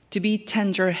 To be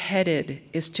tender-headed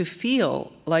is to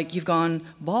feel like you've gone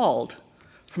bald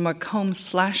from a comb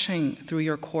slashing through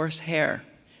your coarse hair,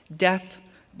 death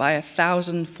by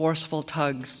 1,000 forceful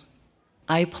tugs.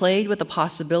 I played with the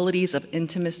possibilities of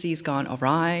intimacies gone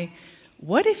awry.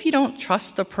 What if you don't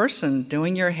trust the person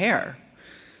doing your hair?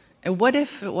 And what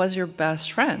if it was your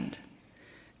best friend?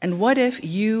 And what if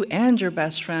you and your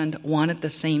best friend wanted the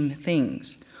same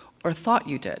things, or thought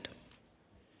you did?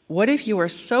 What if you were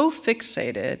so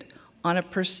fixated on a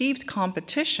perceived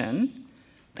competition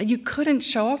that you couldn't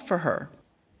show up for her?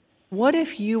 What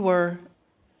if you were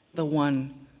the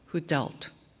one who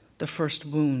dealt the first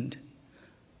wound,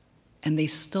 and they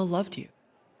still loved you?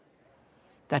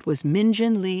 That was Min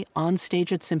Jin Lee on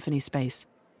stage at Symphony Space.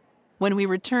 When we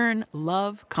return,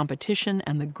 love, competition,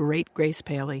 and the great Grace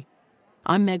Paley.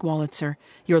 I'm Meg Wolitzer.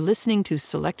 You're listening to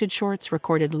selected shorts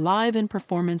recorded live in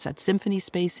performance at Symphony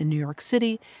Space in New York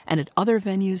City and at other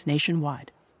venues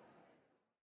nationwide.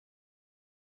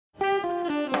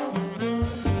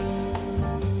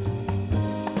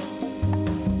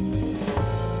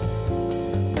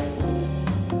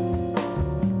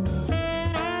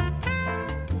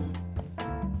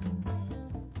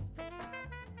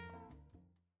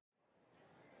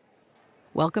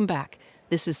 Welcome back.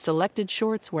 This is Selected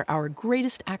Shorts, where our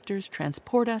greatest actors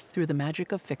transport us through the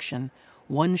magic of fiction,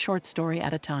 one short story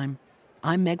at a time.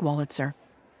 I'm Meg Wolitzer.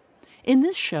 In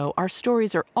this show, our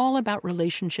stories are all about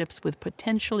relationships with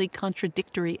potentially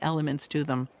contradictory elements to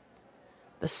them.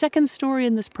 The second story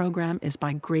in this program is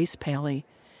by Grace Paley.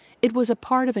 It was a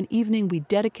part of an evening we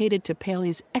dedicated to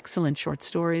Paley's excellent short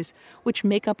stories, which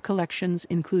make up collections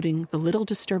including The Little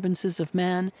Disturbances of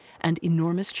Man and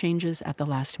Enormous Changes at the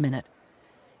Last Minute.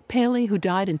 Paley, who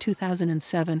died in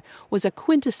 2007, was a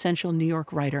quintessential New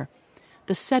York writer.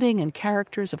 The setting and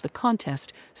characters of the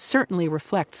contest certainly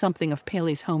reflect something of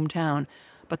Paley's hometown,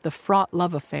 but the fraught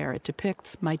love affair it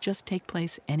depicts might just take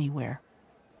place anywhere.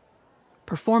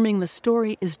 Performing the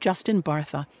story is Justin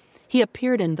Bartha. He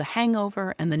appeared in The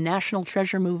Hangover and the National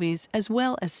Treasure movies, as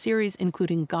well as series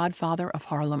including Godfather of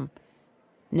Harlem.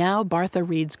 Now Bartha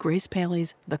reads Grace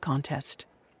Paley's The Contest.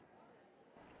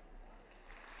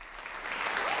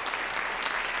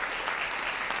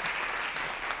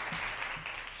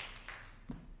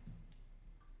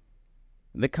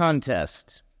 The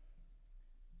contest.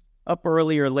 Up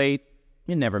early or late,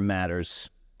 it never matters.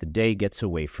 The day gets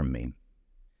away from me.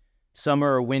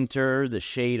 Summer or winter, the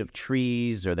shade of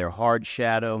trees or their hard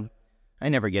shadow, I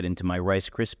never get into my Rice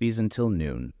Krispies until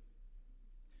noon.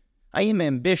 I am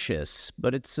ambitious,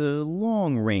 but it's a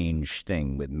long-range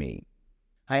thing with me.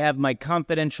 I have my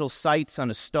confidential sights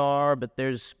on a star, but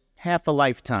there's half a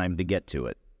lifetime to get to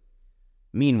it.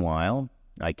 Meanwhile,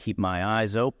 I keep my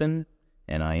eyes open,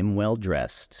 and I am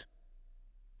well-dressed.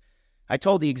 I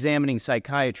told the examining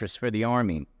psychiatrist for the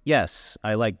Army, yes,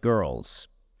 I like girls.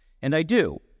 And I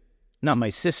do. Not my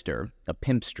sister, a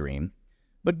pimp's dream,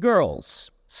 but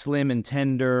girls, slim and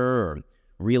tender, or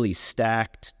really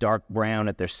stacked, dark brown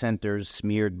at their centers,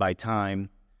 smeared by time.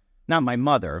 Not my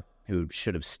mother, who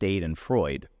should have stayed in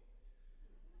Freud.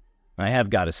 I have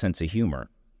got a sense of humor.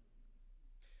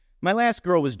 My last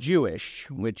girl was Jewish,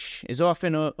 which is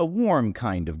often a warm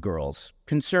kind of girls,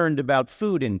 concerned about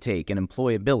food intake and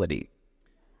employability.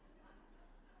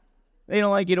 They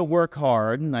don't like you to work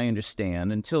hard, I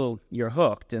understand, until you're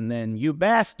hooked, and then, you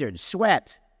bastard,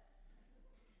 sweat.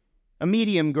 A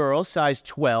medium girl, size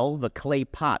 12, a clay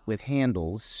pot with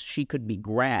handles, she could be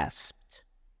grasped.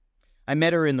 I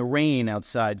met her in the rain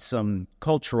outside some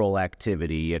cultural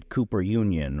activity at Cooper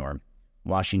Union or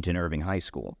Washington Irving High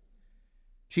School.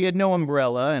 She had no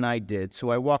umbrella, and I did, so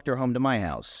I walked her home to my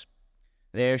house.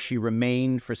 There she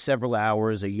remained for several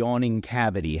hours, a yawning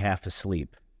cavity, half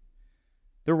asleep.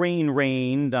 The rain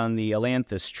rained on the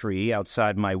ailanthus tree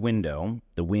outside my window.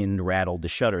 The wind rattled the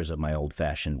shutters of my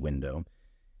old-fashioned window.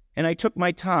 And I took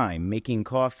my time making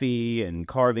coffee and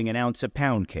carving an ounce of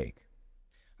pound cake.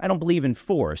 I don't believe in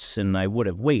force, and I would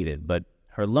have waited, but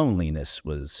her loneliness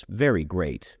was very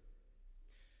great.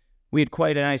 We had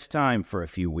quite a nice time for a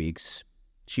few weeks.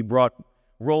 She brought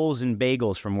rolls and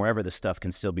bagels from wherever the stuff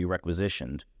can still be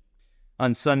requisitioned.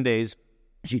 On Sundays,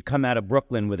 she'd come out of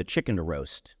Brooklyn with a chicken to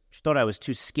roast. She thought I was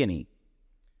too skinny.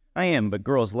 I am, but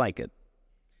girls like it.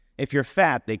 If you're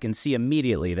fat, they can see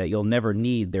immediately that you'll never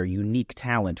need their unique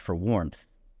talent for warmth.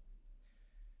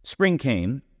 Spring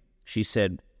came. She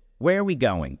said, "Where are we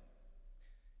going?"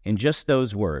 In just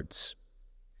those words.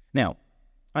 Now,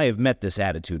 I have met this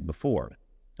attitude before.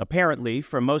 Apparently,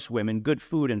 for most women, good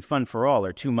food and fun for all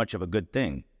are too much of a good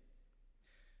thing.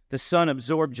 The sun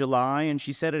absorbed July, and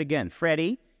she said it again.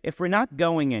 "Freddie, if we're not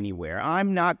going anywhere,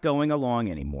 I'm not going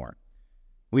along anymore."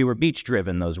 We were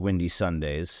beach-driven those windy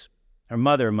Sundays. Her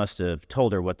mother must have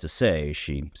told her what to say.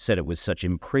 She said it with such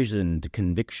imprisoned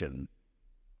conviction.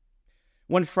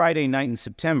 One Friday night in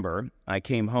September, I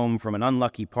came home from an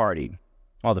unlucky party.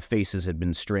 All the faces had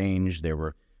been strange. There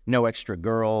were no extra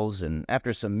girls, and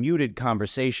after some muted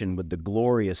conversation with the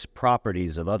glorious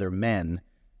properties of other men,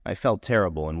 I felt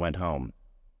terrible and went home.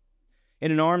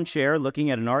 In an armchair,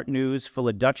 looking at an art news full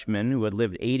of Dutchmen who had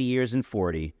lived 80 years and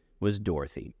 40, was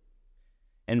Dorothy.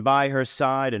 And by her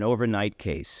side, an overnight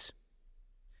case.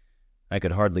 I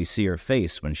could hardly see her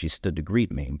face when she stood to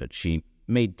greet me, but she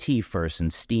made tea first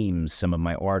and steamed some of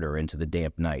my ardor into the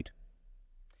damp night.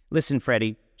 "Listen,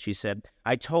 Freddie," she said,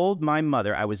 "I told my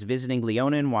mother I was visiting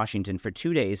Leona in Washington for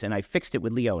 2 days, and I fixed it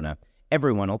with Leona.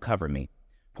 Everyone will cover me,"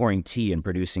 pouring tea and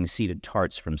producing seeded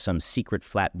tarts from some secret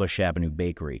Flatbush Avenue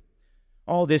bakery.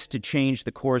 All this to change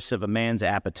the course of a man's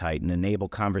appetite and enable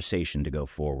conversation to go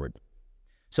forward.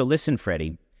 "So listen,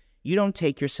 Freddie, you don't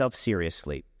take yourself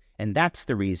seriously, and that's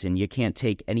the reason you can't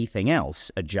take anything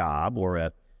else, a job or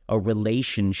a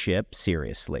relationship,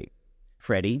 seriously.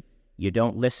 Freddie, you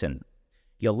don't listen.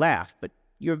 You'll laugh, but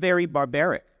you're very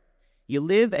barbaric. You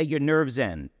live at your nerve's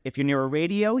end. If you're near a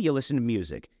radio, you listen to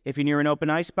music. If you're near an open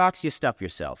icebox, you stuff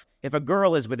yourself. If a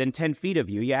girl is within 10 feet of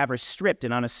you, you have her stripped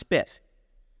and on a spit."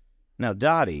 "Now,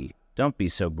 Dottie, don't be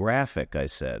so graphic," I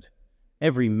said.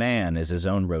 "Every man is his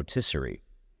own rotisserie."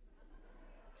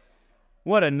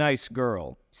 What a nice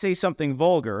girl. Say something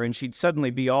vulgar, and she'd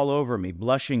suddenly be all over me,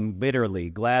 blushing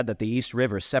bitterly, glad that the East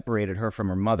River separated her from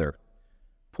her mother.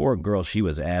 Poor girl, she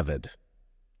was avid.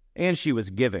 And she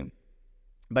was giving.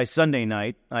 By Sunday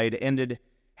night, I had ended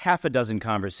half a dozen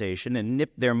conversations and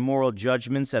nipped their moral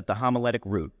judgments at the homiletic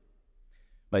root.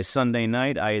 By Sunday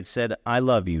night, I had said, "I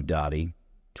love you, Dottie,"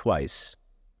 twice.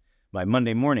 By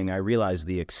Monday morning, I realized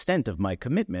the extent of my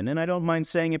commitment, and I don't mind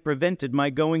saying it prevented my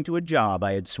going to a job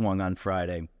I had swung on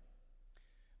Friday.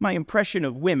 My impression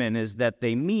of women is that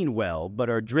they mean well, but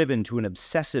are driven to an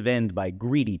obsessive end by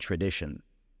greedy tradition.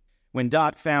 When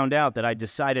Dot found out that I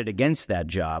decided against that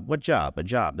job, what job? A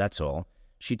job, that's all,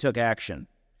 she took action.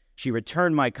 She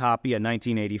returned my copy of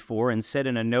 1984 and said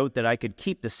in a note that I could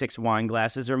keep the 6 wine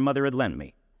glasses her mother had lent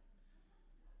me.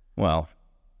 Well,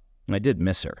 I did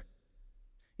miss her.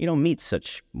 You don't meet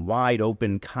such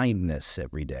wide-open kindness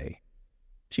every day.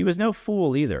 She was no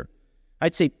fool either.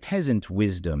 I'd say peasant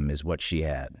wisdom is what she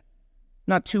had.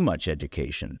 Not too much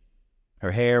education.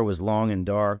 Her hair was long and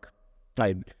dark.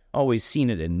 I'd always seen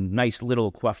it in nice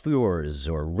little coiffures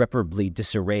or reparably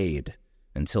disarrayed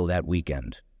until that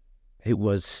weekend. It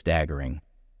was staggering.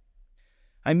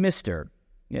 I missed her,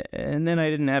 and then I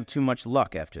didn't have too much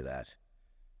luck after that.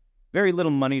 Very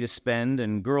little money to spend,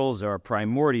 and girls are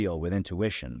primordial with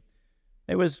intuition.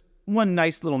 There was one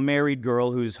nice little married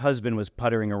girl whose husband was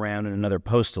puttering around in another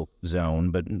postal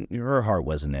zone, but her heart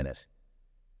wasn't in it.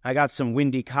 I got some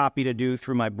windy copy to do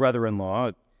through my brother-in-law,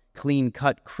 a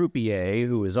clean-cut croupier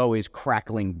who was always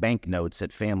crackling banknotes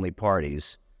at family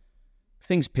parties.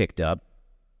 Things picked up.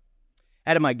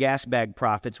 Out of my gas bag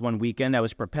profits one weekend, I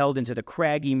was propelled into the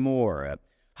Craggy Moor, a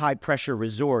high-pressure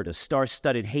resort, a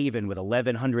star-studded haven with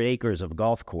 1,100 acres of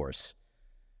golf course.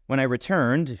 When I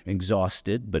returned,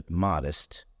 exhausted but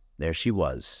modest, there she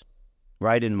was,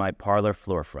 right in my parlor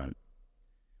floor front.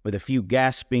 With a few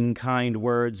gasping kind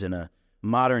words and a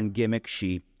modern gimmick,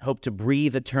 she hoped to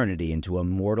breathe eternity into a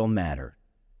mortal matter.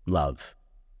 Love.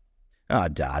 "Ah,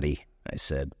 Dottie," I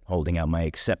said, holding out my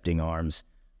accepting arms,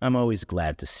 "I'm always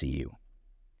glad to see you."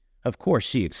 Of course,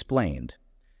 she explained.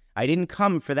 "I didn't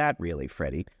come for that, really,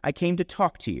 Freddie. I came to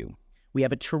talk to you. We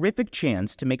have a terrific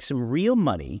chance to make some real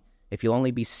money if you'll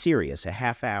only be serious a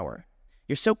half hour.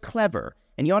 You're so clever,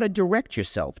 and you ought to direct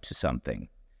yourself to something.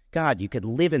 God, you could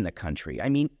live in the country. I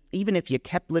mean, even if you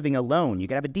kept living alone, you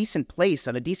could have a decent place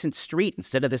on a decent street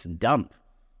instead of this dump."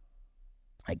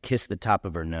 I kissed the top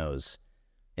of her nose.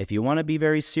 "If you want to be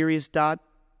very serious, Dot,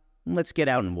 let's get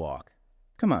out and walk.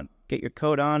 Come on, get your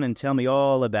coat on and tell me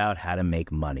all about how to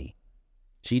make money."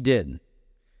 She did.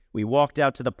 We walked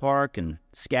out to the park and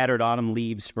scattered autumn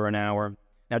leaves for an hour.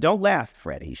 "Now, don't laugh,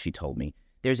 Freddie," she told me.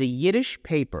 "There's a Yiddish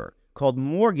paper called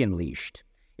Morgenlicht.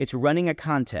 It's running a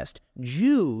contest.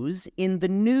 Jews in the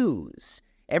news.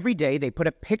 Every day they put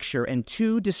a picture and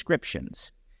 2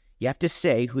 descriptions. You have to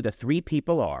say who the 3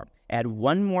 people are, add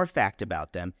 1 more fact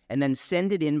about them, and then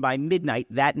send it in by midnight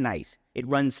that night. It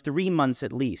runs 3 months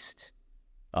at least."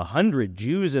 100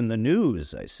 Jews in the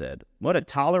news, I said. What a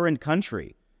tolerant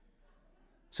country.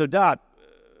 "So, Dot,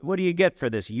 what do you get for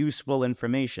this useful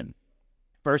information?"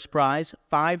 "First prize,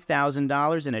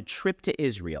 $5,000 and a trip to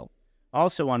Israel.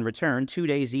 Also on return, 2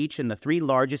 days each in the 3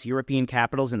 largest European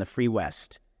capitals in the free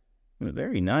West."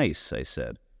 "Very nice," I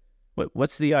said.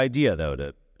 What's the idea, though,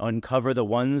 to uncover the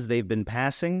ones they've been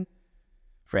passing?"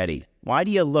 "Freddie, why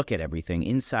do you look at everything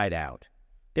inside out?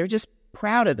 They're just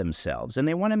proud of themselves, and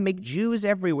they want to make Jews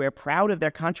everywhere proud of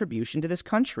their contribution to this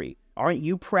country. Aren't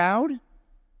you proud?"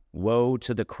 Woe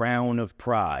to the crown of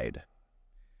pride.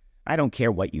 I don't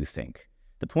care what you think.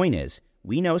 The point is,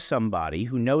 we know somebody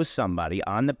who knows somebody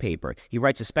on the paper. He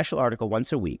writes a special article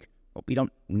once a week. Well, we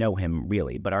don't know him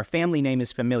really, but our family name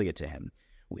is familiar to him.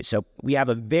 So we have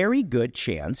a very good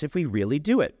chance if we really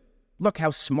do it. Look how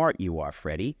smart you are,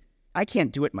 Freddie. I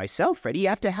can't do it myself, Freddie. You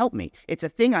have to help me. It's a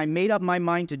thing I made up my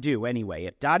mind to do anyway.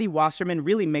 If Dottie Wasserman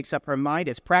really makes up her mind,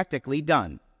 it's practically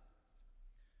done.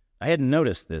 I hadn't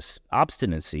noticed this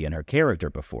obstinacy in her character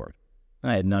before.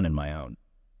 I had none in my own.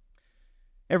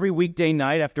 Every weekday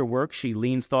night after work, she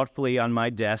leaned thoughtfully on my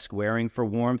desk, wearing for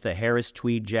warmth a Harris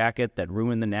tweed jacket that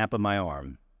ruined the nap of my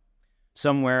arm.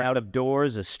 Somewhere out of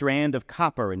doors, a strand of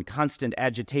copper in constant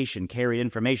agitation carried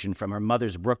information from her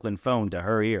mother's Brooklyn phone to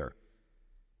her ear.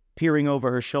 Peering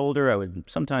over her shoulder, I would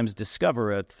sometimes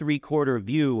discover a three-quarter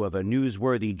view of a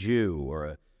newsworthy Jew or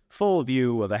a full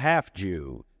view of a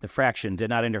half-Jew. The fraction did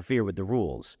not interfere with the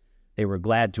rules. They were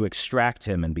glad to extract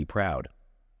him and be proud.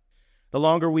 The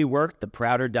longer we worked, the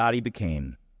prouder Dottie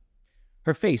became.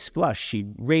 Her face flushed.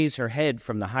 She'd raise her head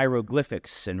from the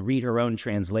hieroglyphics and read her own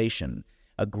translation.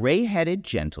 A gray-headed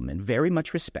gentleman, very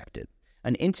much respected,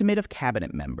 an intimate of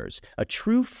cabinet members, a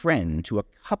true friend to a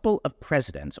couple of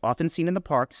presidents, often seen in the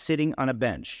park sitting on a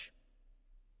bench.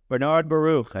 Bernard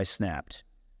Baruch, I snapped,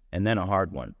 and then a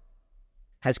hard one.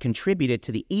 Has contributed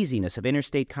to the easiness of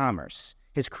interstate commerce.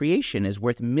 His creation is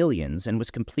worth millions and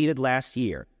was completed last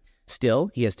year. Still,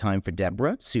 he has time for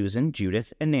Deborah, Susan,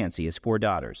 Judith, and Nancy, his 4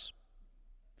 daughters.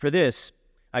 For this,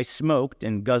 I smoked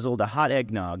and guzzled a hot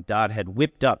eggnog Dot had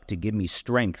whipped up to give me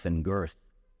strength and girth.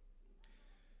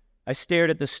 I stared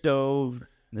at the stove,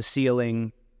 the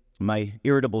ceiling, my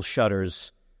irritable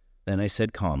shudders. Then I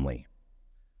said calmly,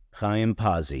 Chaim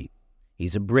Pazi.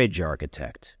 He's a bridge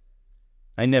architect.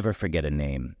 I never forget a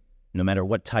name, no matter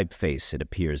what typeface it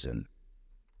appears in.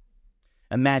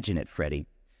 Imagine it, Freddie.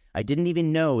 I didn't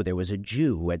even know there was a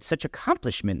Jew who had such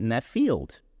accomplishment in that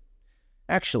field.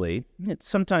 Actually, it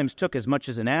sometimes took as much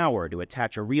as an hour to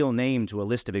attach a real name to a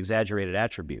list of exaggerated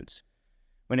attributes.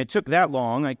 When it took that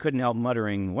long, I couldn't help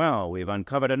muttering, well, we've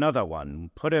uncovered another one.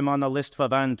 Put him on the list for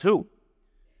Van too.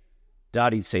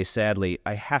 Dottie'd say sadly,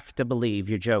 I have to believe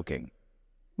you're joking.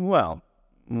 Well,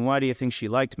 why do you think she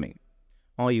liked me?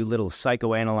 All you little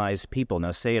psychoanalyzed people,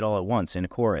 now say it all at once in a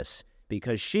chorus.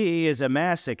 Because she is a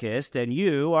masochist and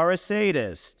you are a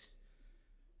sadist.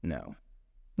 No,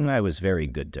 I was very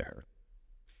good to her.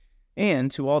 And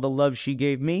to all the love she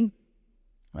gave me,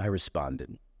 I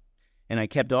responded. And I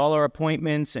kept all her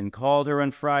appointments and called her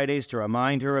on Fridays to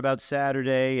remind her about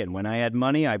Saturday, and when I had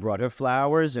money, I brought her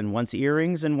flowers and once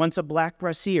earrings and once a black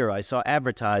brassiere I saw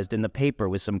advertised in the paper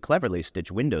with some cleverly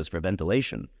stitched windows for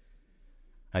ventilation.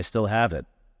 I still have it.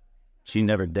 She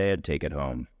never dared take it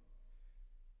home.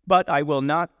 But I will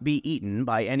not be eaten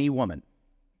by any woman.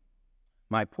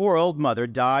 My poor old mother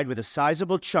died with a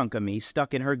sizable chunk of me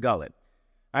stuck in her gullet.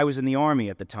 I was in the army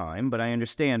at the time, but I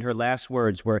understand her last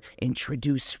words were,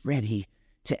 introduce Freddie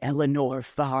to Eleanor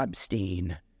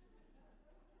Farbstein.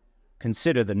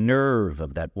 Consider the nerve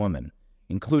of that woman,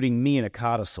 including me in a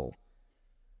codicil.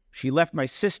 She left my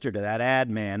sister to that ad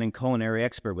man and culinary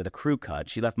expert with a crew cut.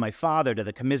 She left my father to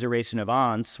the commiseration of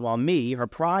aunts, while me, her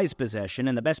prized possession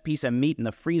and the best piece of meat in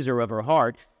the freezer of her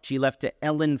heart, she left to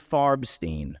Ellen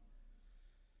Farbstein.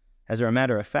 As a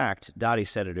matter of fact, Dottie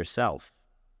said it herself.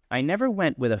 I never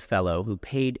went with a fellow who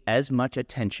paid as much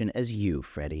attention as you,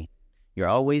 Freddie. You're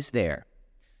always there.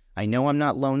 I know I'm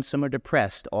not lonesome or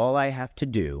depressed. All I have to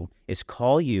do is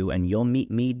call you and you'll meet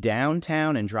me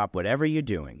downtown and drop whatever you're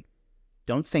doing.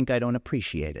 Don't think I don't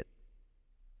appreciate it.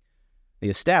 The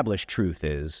established truth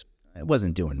is, I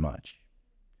wasn't doing much.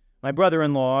 My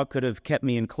brother-in-law could have kept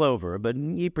me in clover, but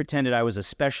he pretended I was a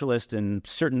specialist in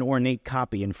certain ornate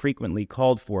copy infrequently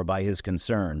called for by his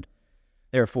concern.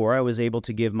 Therefore, I was able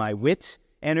to give my wit,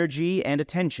 energy, and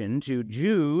attention to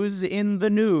Jews in the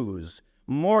News,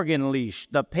 Morgenlicht,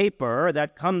 the paper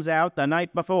that comes out the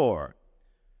night before.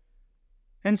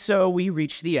 And so we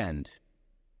reached the end.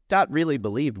 Dot really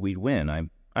believed we'd win.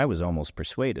 I was almost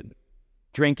persuaded.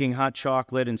 Drinking hot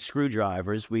chocolate and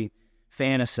screwdrivers, we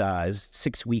fantasized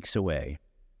 6 weeks away.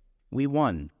 We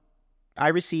won. I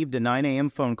received a 9 a.m.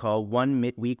 phone call one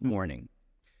midweek morning.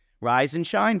 Rise and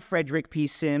shine, Frederick P.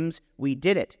 Sims. We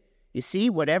did it. You see,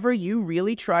 whatever you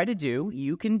really try to do,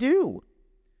 you can do.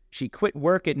 She quit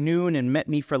work at noon and met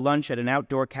me for lunch at an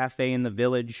outdoor cafe in the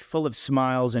village, full of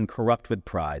smiles and corrupt with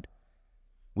pride.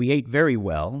 We ate very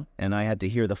well, and I had to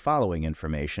hear the following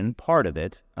information. Part of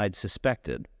it I'd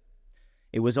suspected.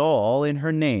 It was all in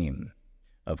her name.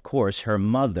 Of course, her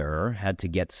mother had to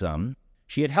get some.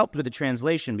 She had helped with the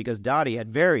translation because Dottie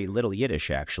had very little Yiddish,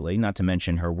 actually, not to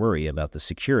mention her worry about the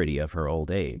security of her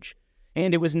old age.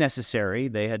 And it was necessary,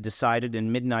 they had decided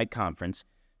in midnight conference,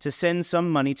 to send some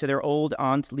money to their old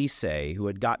Aunt Lisée, who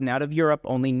had gotten out of Europe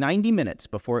only 90 minutes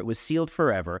before it was sealed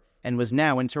forever and was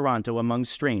now in Toronto among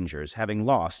strangers, having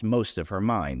lost most of her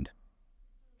mind.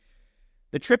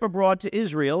 The trip abroad to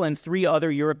Israel and 3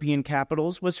 other European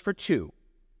capitals was for 2.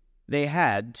 They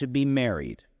had to be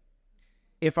married.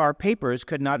 If our papers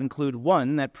could not include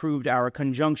one that proved our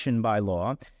conjunction by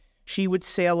law, she would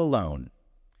sail alone.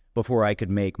 Before I could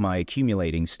make my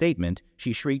accumulating statement,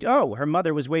 she shrieked, "Oh, her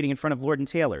mother was waiting in front of Lord &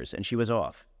 Taylor's," and she was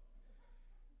off.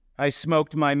 I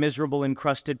smoked my miserable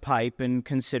encrusted pipe and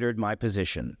considered my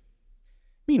position.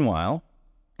 Meanwhile,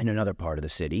 in another part of the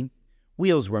city,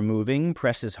 wheels were moving,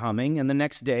 presses humming, and the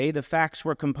next day the facts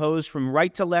were composed from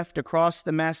right to left across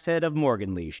the masthead of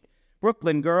Morgenlicht.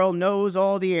 Brooklyn girl knows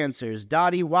all the answers.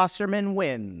 Dottie Wasserman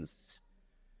wins.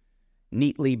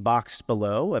 Neatly boxed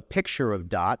below, a picture of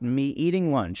Dot and me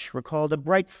eating lunch recalled a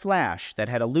bright flash that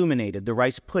had illuminated the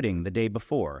rice pudding the day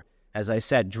before, as I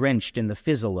sat drenched in the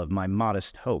fizzle of my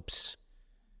modest hopes.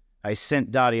 I sent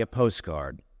Dottie a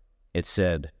postcard. It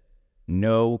said,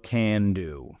 "No can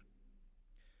do."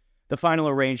 The final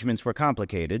arrangements were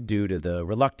complicated due to the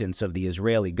reluctance of the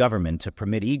Israeli government to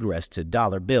permit egress to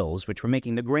dollar bills, which were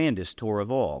making the grandest tour of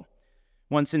all.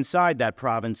 Once inside that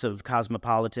province of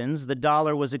cosmopolitans, the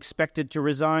dollar was expected to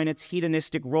resign its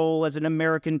hedonistic role as an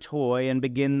American toy and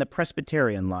begin the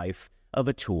Presbyterian life of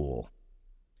a tool.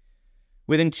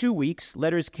 Within 2 weeks,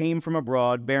 letters came from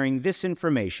abroad bearing this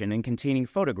information and containing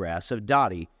photographs of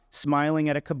Dottie smiling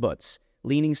at a kibbutz,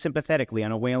 leaning sympathetically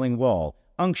on a wailing wall,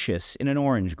 unctuous in an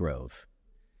orange grove.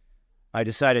 I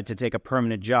decided to take a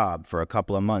permanent job for a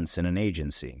couple of months in an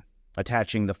agency,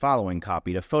 attaching the following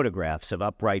copy to photographs of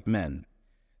upright men.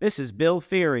 "This is Bill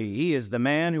Feary. He is the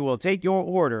man who will take your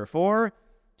order for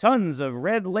tons of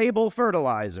red label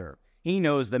fertilizer. He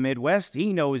knows the Midwest.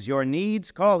 He knows your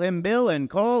needs. Call him Bill and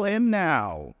call him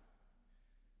now."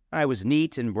 I was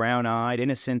neat and brown-eyed,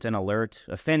 innocent and alert,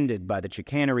 offended by the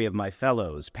chicanery of my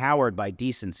fellows, powered by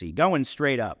decency, going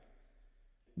straight up.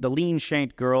 The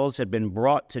lean-shanked girls had been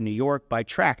brought to New York by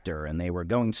tractor, and they were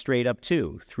going straight up,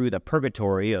 too, through the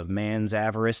purgatory of man's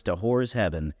avarice to whore's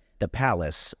heaven, the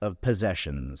palace of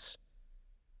possessions.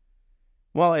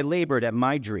 While I labored at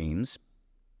my dreams,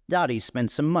 Dottie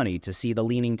spent some money to see the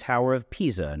Leaning Tower of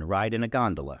Pisa and ride in a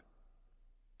gondola.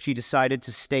 She decided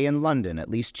to stay in London at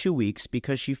least 2 weeks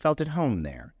because she felt at home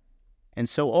there. And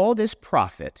so all this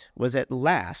profit was at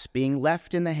last being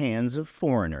left in the hands of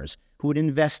foreigners who had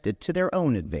invested to their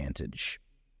own advantage.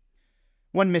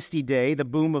 One misty day, the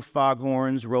boom of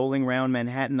foghorns rolling round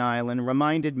Manhattan Island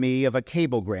reminded me of a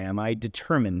cablegram I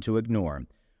determined to ignore.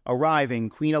 Arriving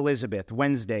Queen Elizabeth,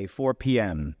 Wednesday, 4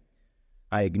 p.m.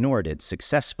 I ignored it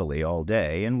successfully all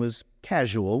day and was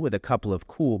casual with a couple of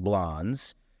cool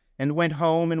blondes and went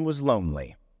home and was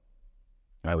lonely.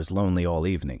 I was lonely all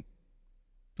evening.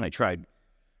 I tried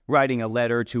writing a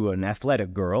letter to an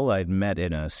athletic girl I'd met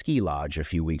in a ski lodge a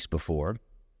few weeks before.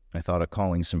 I thought of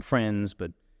calling some friends,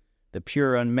 but the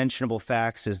pure unmentionable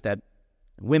facts is that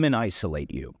women isolate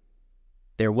you.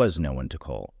 There was no one to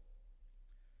call.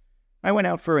 I went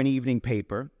out for an evening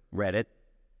paper, read it,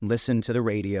 listened to the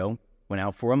radio, went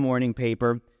out for a morning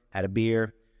paper, had a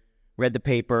beer, read the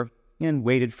paper, and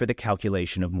waited for the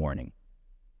calculation of morning.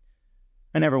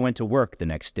 I never went to work the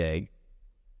next day,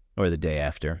 or the day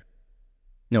after.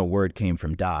 No word came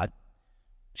from Dot.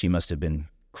 She must have been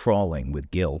crawling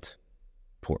with guilt.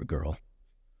 Poor girl.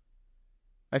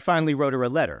 I finally wrote her a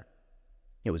letter.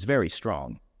 It was very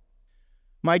strong.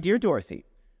 "My dear Dorothy,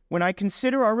 when I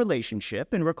consider our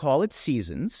relationship and recall its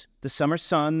seasons, the summer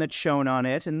sun that shone on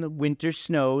it and the winter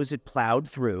snows it plowed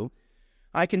through,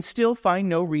 I can still find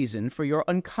no reason for your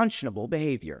unconscionable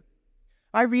behavior.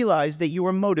 I realize that you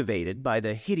were motivated by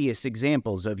the hideous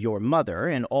examples of your mother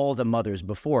and all the mothers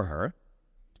before her.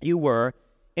 You were,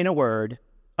 in a word,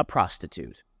 a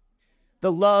prostitute.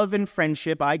 The love and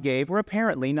friendship I gave were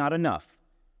apparently not enough.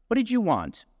 What did you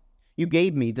want? You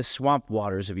gave me the swamp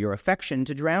waters of your affection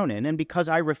to drown in, and because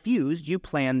I refused, you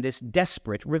planned this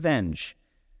desperate revenge.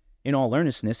 In all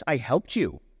earnestness, I helped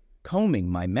you, combing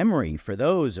my memory for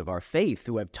those of our faith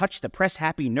who have touched the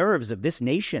press-happy nerves of this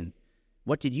nation.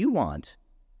 What did you want?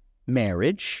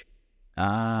 Marriage?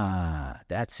 Ah,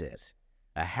 that's it.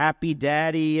 A happy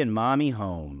daddy and mommy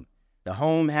home. The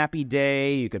home happy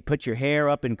day, you could put your hair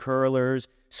up in curlers,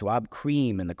 swab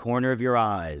cream in the corner of your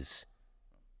eyes.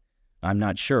 I'm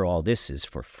not sure all this is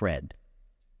for Fred.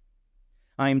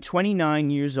 I am 29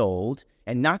 years old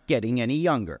and not getting any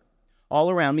younger. All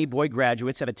around me, boy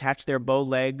graduates have attached their bow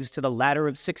legs to the ladder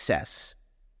of success.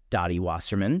 Dottie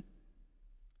Wasserman.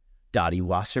 Dottie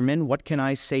Wasserman, what can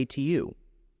I say to you?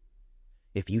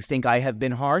 If you think I have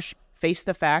been harsh, face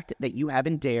the fact that you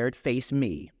haven't dared face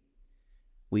me.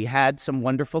 We had some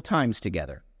wonderful times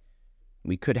together.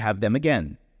 We could have them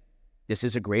again. This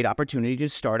is a great opportunity to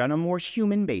start on a more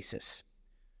human basis.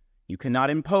 You cannot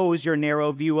impose your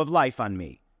narrow view of life on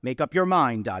me. Make up your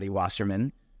mind, Dottie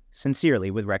Wasserman. Sincerely,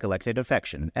 with recollected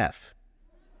affection, F.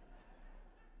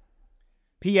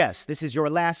 P.S. This is your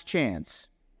last chance.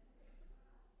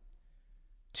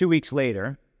 2 weeks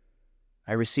later,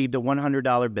 I received a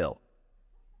 $100 bill.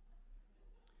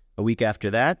 A week after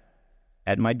that,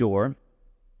 at my door,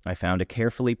 I found a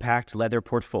carefully packed leather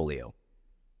portfolio,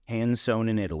 hand-sewn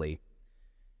in Italy,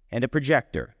 and a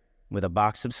projector with a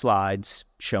box of slides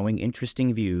showing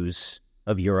interesting views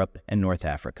of Europe and North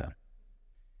Africa.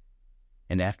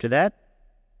 And after that,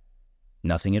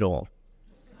 nothing at all.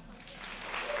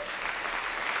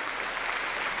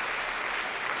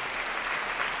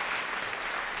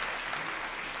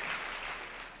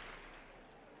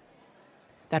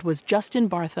 That was Justin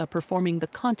Bartha performing The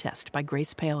Contest by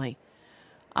Grace Paley.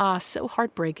 Ah, so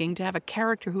heartbreaking to have a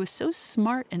character who is so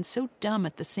smart and so dumb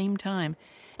at the same time.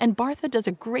 And Bartha does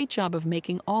a great job of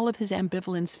making all of his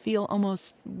ambivalence feel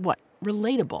almost,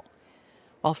 relatable.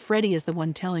 While Freddie is the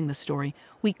one telling the story,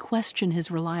 we question his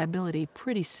reliability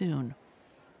pretty soon.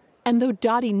 And though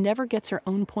Dottie never gets her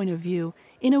own point of view,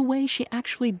 in a way she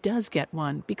actually does get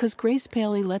one, because Grace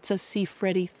Paley lets us see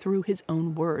Freddie through his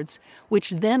own words,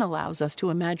 which then allows us to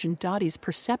imagine Dottie's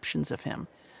perceptions of him,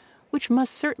 which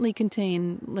must certainly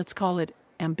contain, let's call it,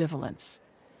 ambivalence.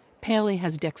 Paley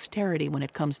has dexterity when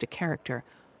it comes to character.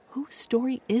 Whose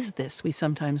story is this, we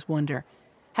sometimes wonder?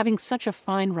 Having such a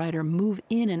fine writer move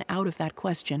in and out of that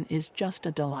question is just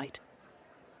a delight.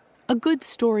 A good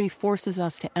story forces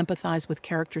us to empathize with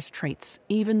characters' traits,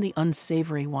 even the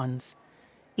unsavory ones.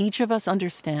 Each of us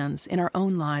understands, in our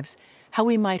own lives, how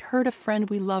we might hurt a friend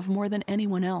we love more than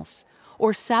anyone else,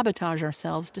 or sabotage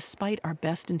ourselves despite our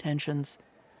best intentions.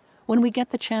 When we get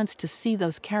the chance to see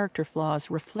those character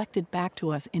flaws reflected back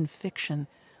to us in fiction,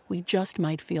 we just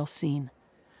might feel seen.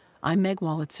 I'm Meg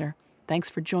Wolitzer. Thanks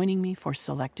for joining me for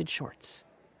Selected Shorts.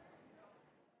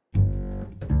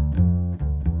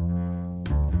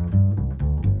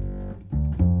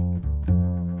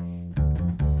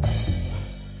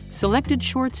 Selected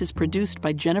Shorts is produced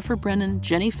by Jennifer Brennan,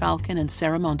 Jenny Falcon, and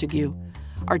Sarah Montague.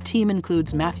 Our team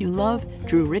includes Matthew Love,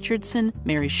 Drew Richardson,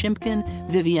 Mary Shimpkin,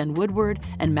 Vivienne Woodward,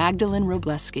 and Magdalene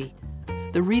Robleski.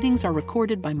 The readings are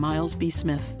recorded by Miles B.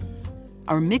 Smith.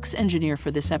 Our mix engineer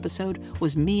for this episode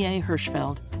was Mie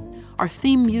Hirschfeld. Our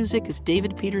theme music is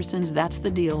David Peterson's That's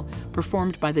the Deal,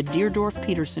 performed by the Deerdorf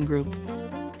Peterson Group.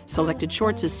 Selected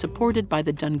Shorts is supported by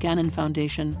the Dungannon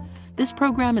Foundation. This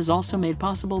program is also made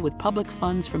possible with public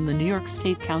funds from the New York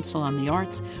State Council on the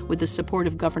Arts, with the support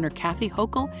of Governor Kathy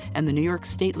Hochul and the New York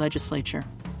State Legislature.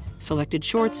 Selected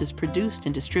Shorts is produced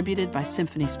and distributed by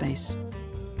Symphony Space.